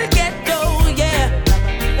 Living in the ghetto, yeah.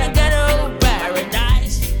 The ghetto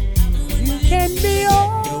paradise. You can be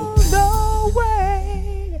all the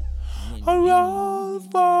way or all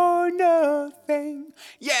for nothing.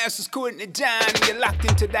 Yes, it's Courtney John. You're locked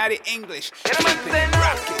into Daddy English. Keep it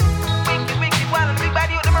rocking. Wicked, wild, big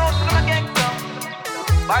body, you them roast to them again, so.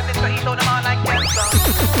 Bad little eat out them all like cancer.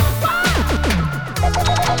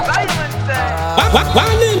 Simon said.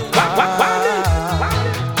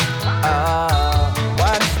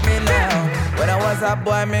 Watch me now. When I was a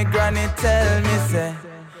boy, my granny tell me, say,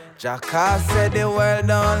 Jacka said the world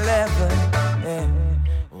don't level. Yeah.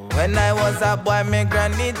 When I was a boy, my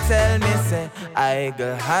granny tell me, say, I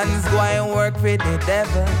go hands go and work with the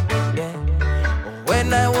devil. Yeah.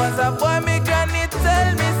 When I was a boy, my granny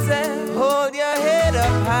tell me, say, hold your head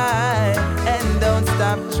up high and don't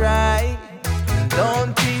stop trying.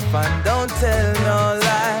 Don't thief and don't tell no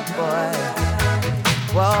lie, boy.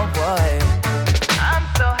 Whoa, boy. I'm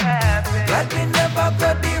so happy. Glad me never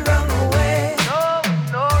go the wrong way.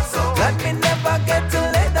 No. So glad me never get to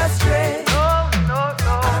led astray. No.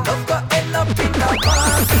 I don't go end up in a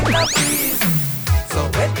park in a peace. So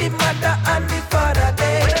when the mother and the father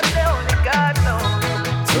they only God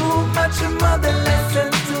knows. Too much mother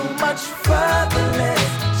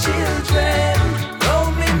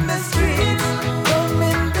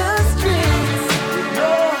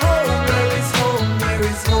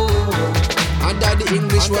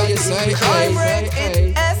say, Crime rate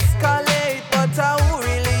it escalate, but who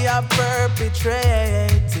really a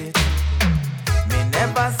perpetrate it? Me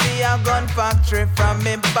never see a gun factory from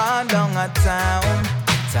me born down a town.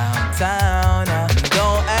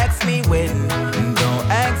 Don't ask me when, don't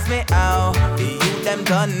ask me how. The youth them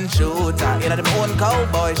gun shooter, you know them own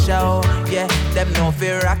cowboy show. Yeah, them no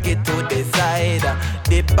fear rocket to the side.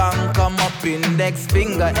 The bang come up index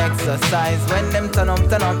finger exercise. When them turn up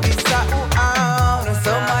this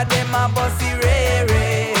some of them a bossy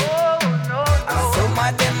ray. And some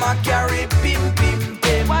of them a carry pim.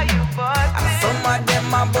 And some of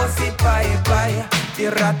them a bossy pie. The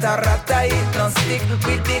rata it no stick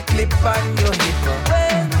with the clip on your hip.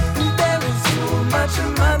 When there is too much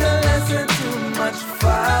motherless and too much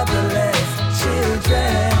fatherless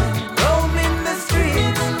children roaming the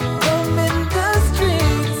streets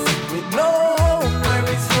with no home. Where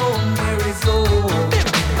is home?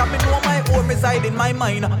 Come in home, my home reside in my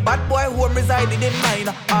mind. Bad boy home resided in mine.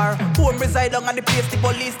 Our home reside on the place the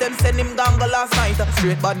police them send him gangle last night.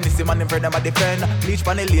 Straight badness him and him friend them a defend. Bleach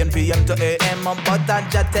pan the lane PM to AM. But I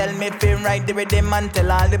just tell me film right the rhythm and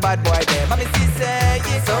tell all the bad boy them. Mommy see say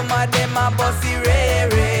yeah. Some of them a bossy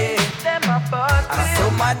ray. Them a bossy. And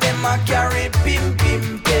some of them a carry pim.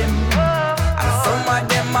 And some of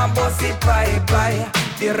them a bossy pie.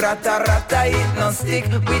 The rata it no stick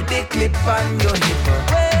with the clip on your hip.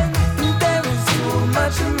 When there is too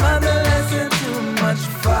much motherless and too much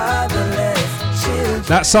fatherless children.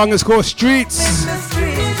 That song is called Streets.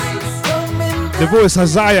 The voice of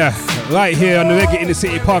Zaya, right here on the Reggae in the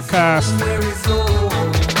City podcast.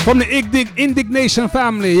 From the Indignation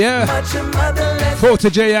family, yeah?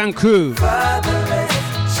 Protege and crew.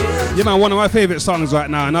 Yeah, man, one of my favorite songs right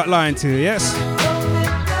now, not lying to you, yes?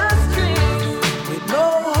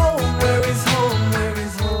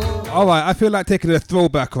 Alright, I feel like taking a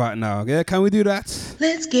throwback right now, yeah? Can we do that?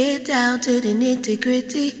 Let's get down to the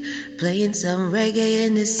nitty-gritty, playing some reggae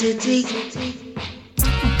in the city.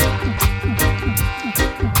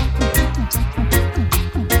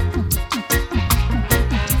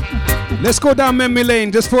 Let's go down memory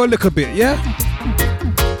lane just for a little bit, yeah?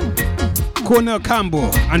 Cornel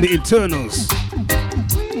Campbell and the Internals.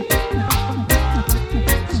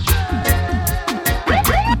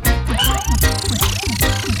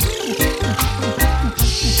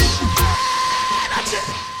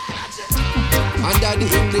 Under the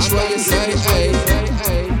English, what you say, hey.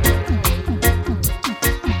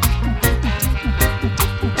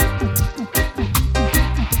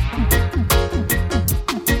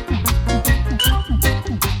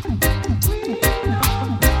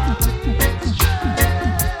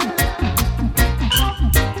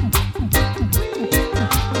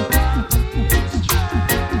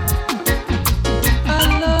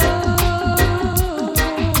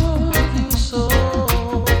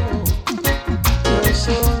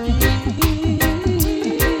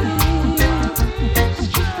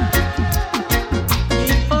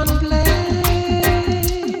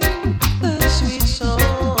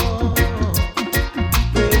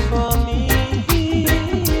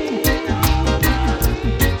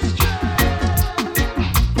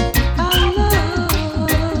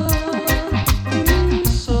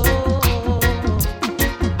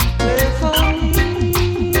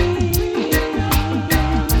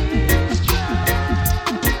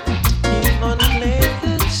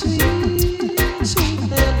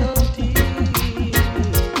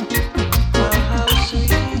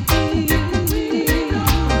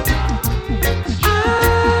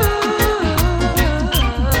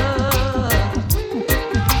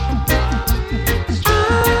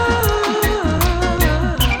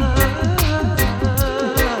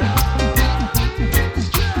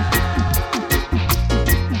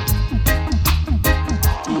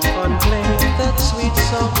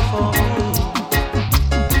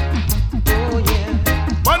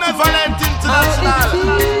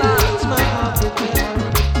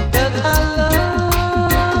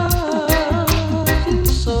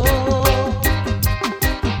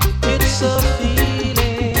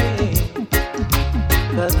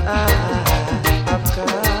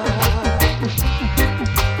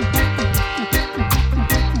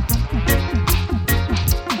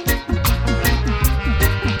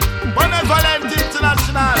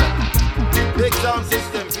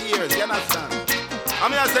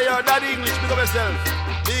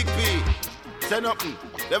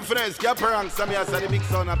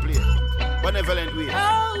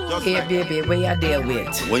 Hey baby, where you there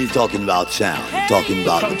with? When you're talking about sound, you're talking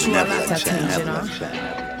about the benevolent sound. You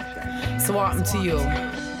know? So what happened to you?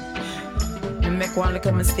 You make one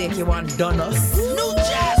little mistake, you want done us. New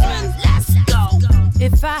Jasmine, let's go.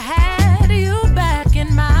 If I had you back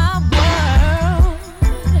in my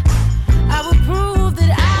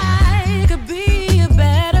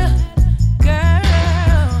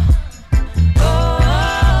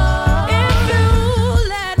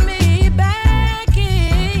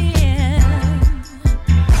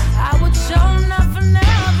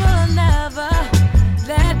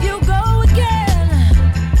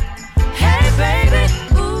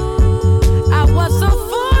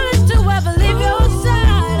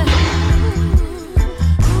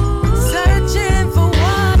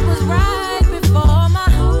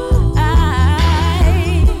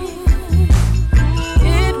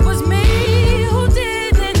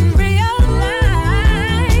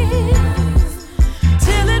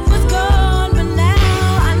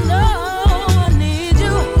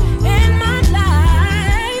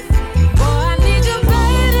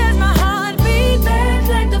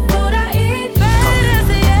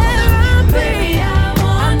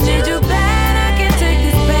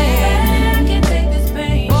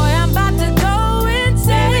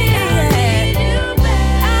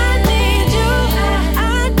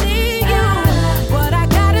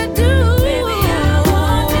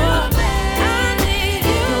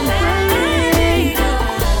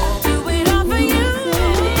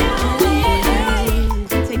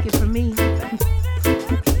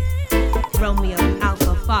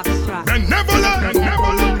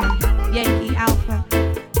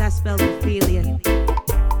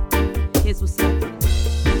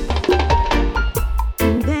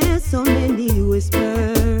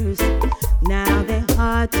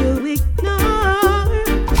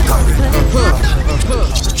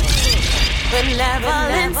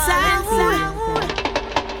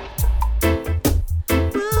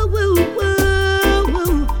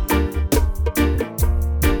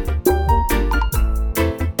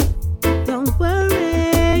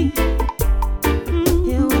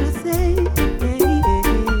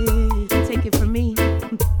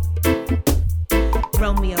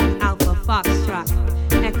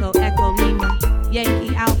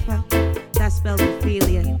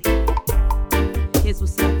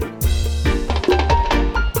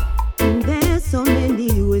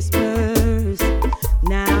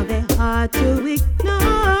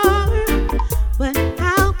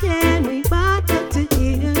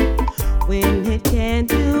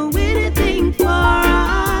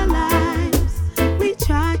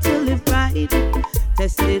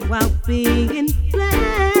being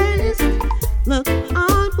blessed. Look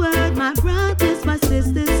onward, my brothers, my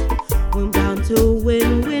sisters. We're bound to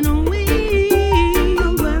win, win, win.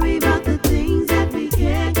 Don't worry about the things that we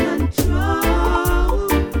can't control.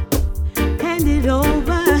 Hand it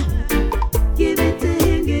over. Give it to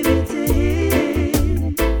him, give it to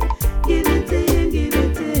him. Give it to him, give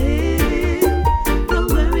it to him.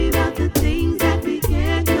 Don't worry about the things that we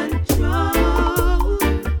can't control.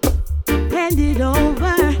 Hand it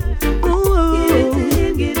over. Ooh. Give it to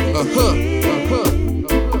him, give it to him.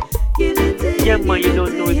 Give it to him. Yeah, man, you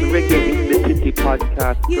don't know it's Reggae in the City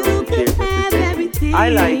podcast. You can have everything. I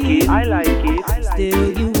like it, I like it.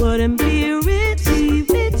 Still, you wouldn't be rich, be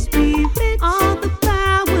rich, be rich. All the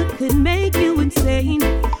power could make you insane.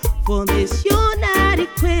 For this, you're not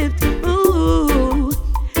equipped. Ooh,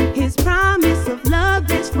 his promise of love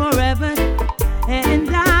is forever, and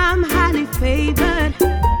I'm highly favored.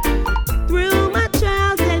 Through my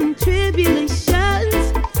trials and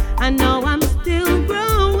tribulations, I know I'm still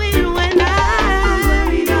growing when I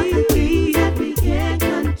worry about the things that we can't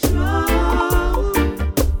control.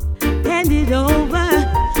 Hand it over.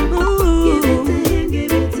 Ooh. Give it to him,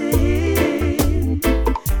 give it to him.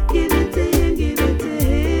 Give it to him, give it to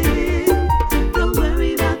him. Don't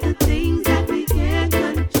worry about the things that we can't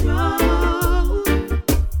control.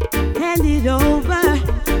 Hand it over.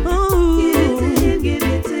 Ooh. Give it to him, give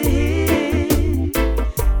it to him.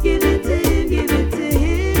 Give it to him, give it to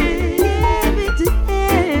him. Give it to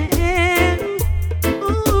him.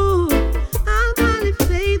 Ooh, I'm highly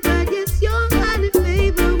favored. Yes, you're highly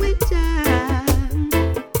favored with time.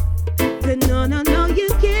 But no, no, no, you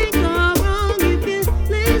can't go wrong. You can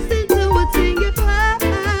listen to what's in your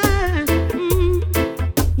heart.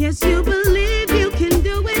 Yes, you believe you can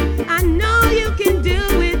do it. I know you can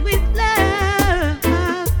do it with love.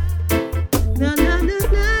 No, no, no,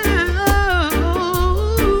 no.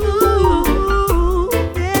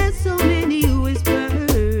 There's so many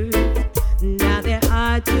whispers. Now they're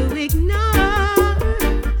hard to ignore.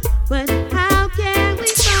 But how can we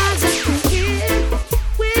find the forgive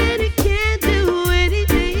when we can't do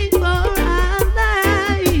anything for our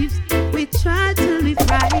lives? We try to live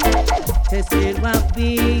right, tested while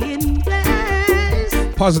being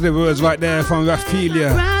blessed. Positive words right there from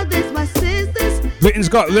Raphaelia. Brothers, my sisters, Britain's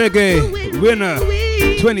Got Reggae, winner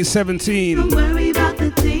 2017. don't worry about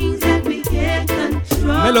the things that we can't control.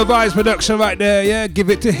 Mellow Vibes production right there, yeah. Give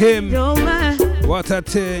it to him. Over. What a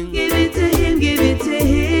thing. Give it to him, give it to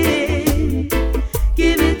him.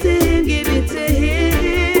 Give it to him, give it to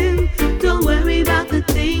him. Don't worry about the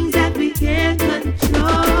things that we can't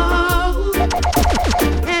control.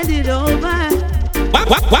 Hand it over.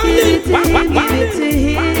 Give it to him, give it to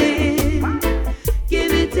him.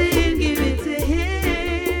 Give it to him, give it to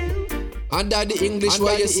him. Under the English,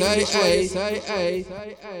 what you say, hey.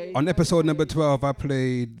 On episode number 12, I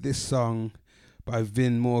played this song by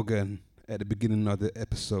Vin Morgan at the beginning of the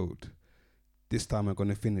episode. This time I'm going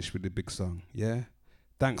to finish with the big song, yeah?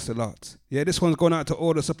 Thanks a lot. Yeah, this one's going out to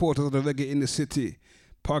all the supporters of the Reggae in the City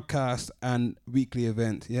podcast and weekly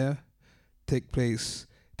event, yeah?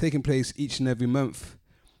 Taking place each and every month.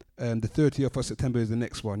 The 30th of September is the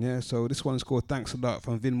next one, yeah? So this one's called Thanks a Lot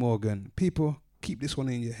from Vin Morgan. People, keep this one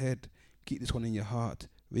in your head. Keep this one in your heart.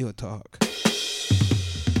 Real talk.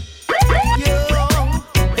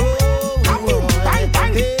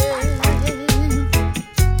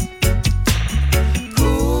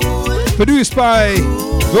 Produced by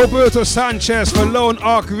Roberto Sanchez for Lone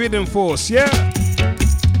Arc Rhythm Force, yeah?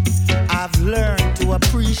 I've learned to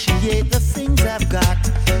appreciate the things I've got,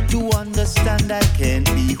 to understand I can't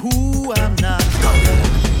be who I'm not.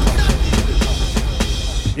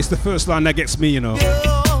 It's the first line that gets me, you know.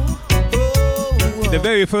 The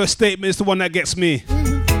very first statement is the one that gets me.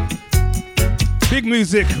 Big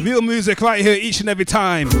music, real music right here each and every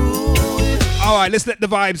time. Alright, let's let the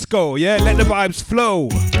vibes go, yeah? Let the vibes flow.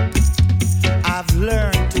 I've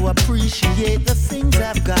learned to appreciate the things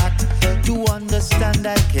I've got, to understand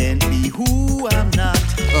I can't be who I'm not.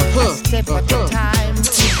 A step at a time to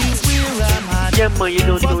be where I'm at. Yeah, man, you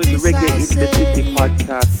don't know it's Reggae in the City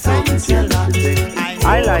podcast.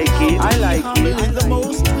 I like it, I like it. In the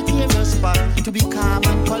most precarious spot, to be calm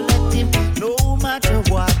and collective, no matter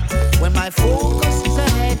what. When my focus is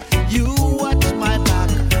ahead, you watch my back.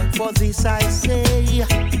 For this I say,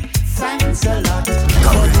 thanks a lot.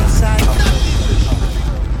 For this I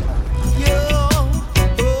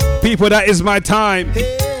People, that is my time.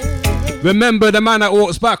 Remember, the man that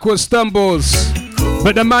walks backwards stumbles,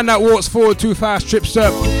 but the man that walks forward too fast trips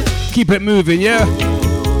up. Keep it moving, yeah?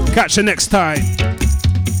 Catch you next time.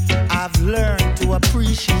 I've learned to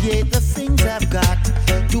appreciate the things I've got,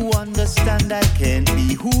 to understand understand I can't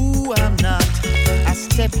be who I'm not. A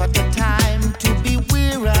step at a time to be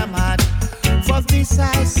where I'm at. For this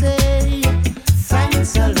I say,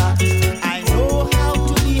 thanks a lot. I know how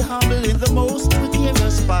to be humble in the most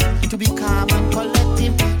precarious spot. To be calm and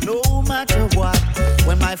collective, no matter what.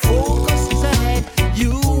 When my focus is ahead,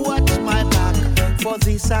 you watch my back. For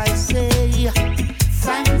this I say,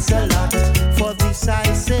 thanks a lot. For this I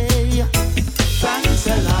say, thanks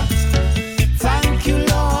a lot. Thank you,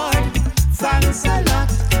 Lord. Thanks a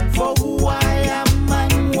lot for who I am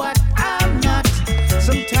and what I'm not.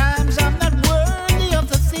 Sometimes I'm not worthy of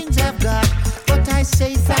the things I've got, but I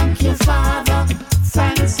say thank you, Father.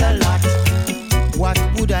 Thanks a lot. What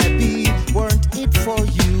would I be weren't it for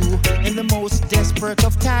you? In the most desperate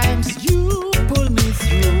of times, you pull me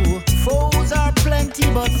through. Foes are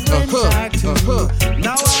plenty, but friends are too.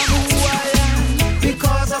 Now I'm who I am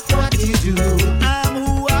because of what you do. I'm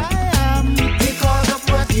who I am because of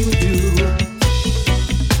what you do.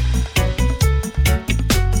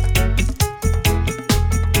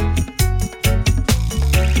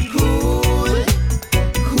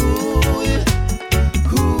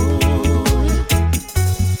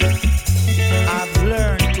 I've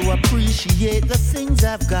learned to appreciate the things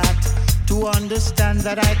I've got, to understand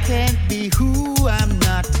that I can't be who I'm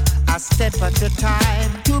not. A step at a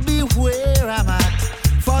time to be where I'm at.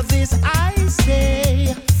 For this I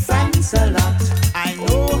say, thanks a lot. I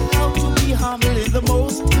know how to be humble in the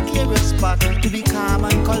most precarious spot. To be calm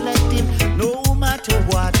and collective, no matter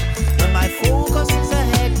what. When my focus is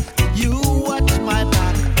ahead, you watch my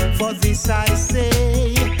back. For this I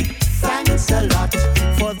say, thanks a lot.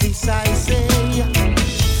 For this I say,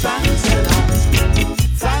 thanks a lot.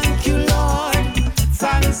 Thank you, Lord.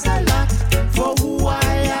 Thanks a lot for who I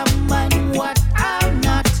am and what I'm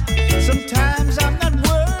not. Sometimes I'm not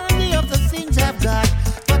worthy of the things I've got,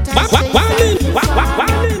 but I say thank you,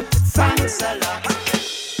 Father. Thanks a lot.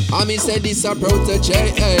 I me say this a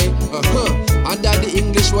protege, under the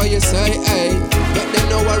English what you say, Make them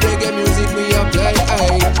know what reggae music we a play,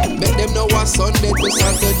 Make them know what Sunday to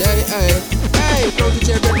Saturday,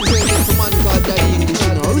 protege representing for man called Daddy English,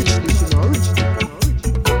 you know, rich.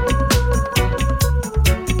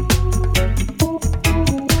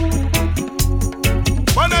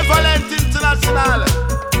 Benevolent International,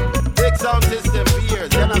 big sound system for years,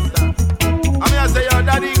 you understand? I mean I say your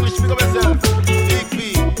Daddy English, pick up yourself, Big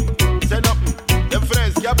B, say nothing. Them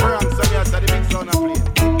friends, get around, so me I say the big sound and play.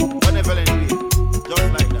 Benevolent B, just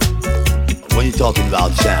like that. When you're talking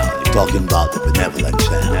about sound, you're talking about the benevolent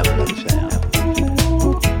sound.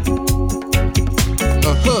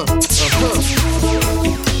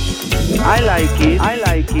 I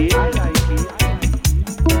like it.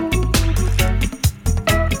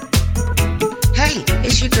 Hey,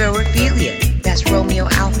 it's your girl Raphelia. That's Romeo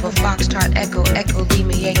Alpha, Foxtrot Echo, Echo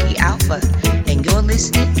Lima Yankee Alpha. And you're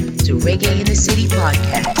listening to Reggae in the City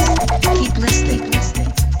podcast. Keep listening.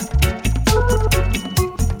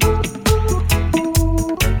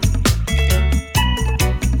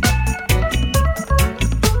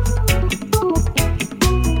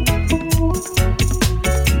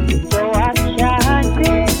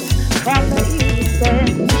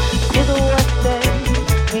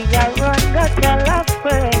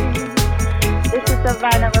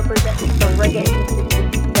 Savannah representing the reggae,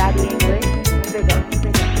 Daddy English, big up.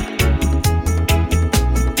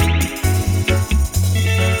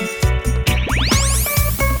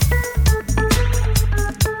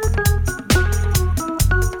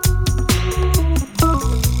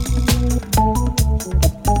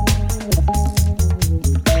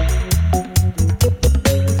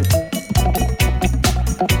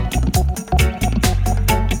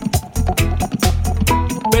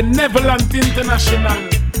 Benevolent International,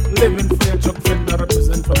 living for your drug friend that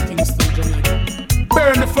represent from Kingston, Jamaica.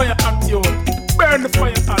 Burn the fire at you, burn the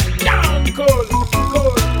fire at down, cold.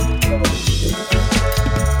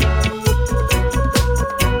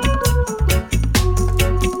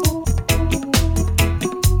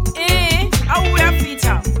 How we are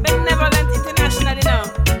feature? Benevolent International, you know.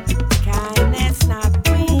 Kindness, not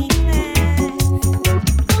weakness.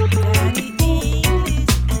 Daddy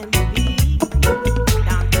English and big.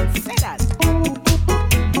 Don't say that.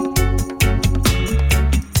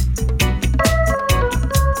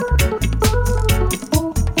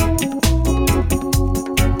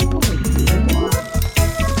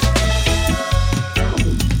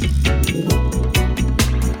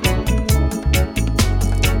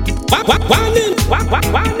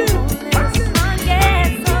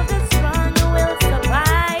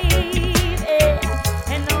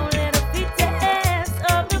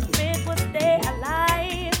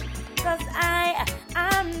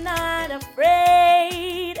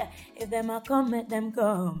 them I come, let them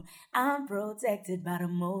come. I'm protected by the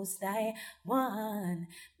Most High One.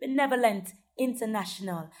 Benevolent,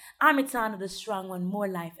 international. I'm Eternal, the strong one. More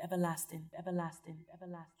life, everlasting, everlasting,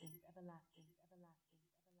 everlasting.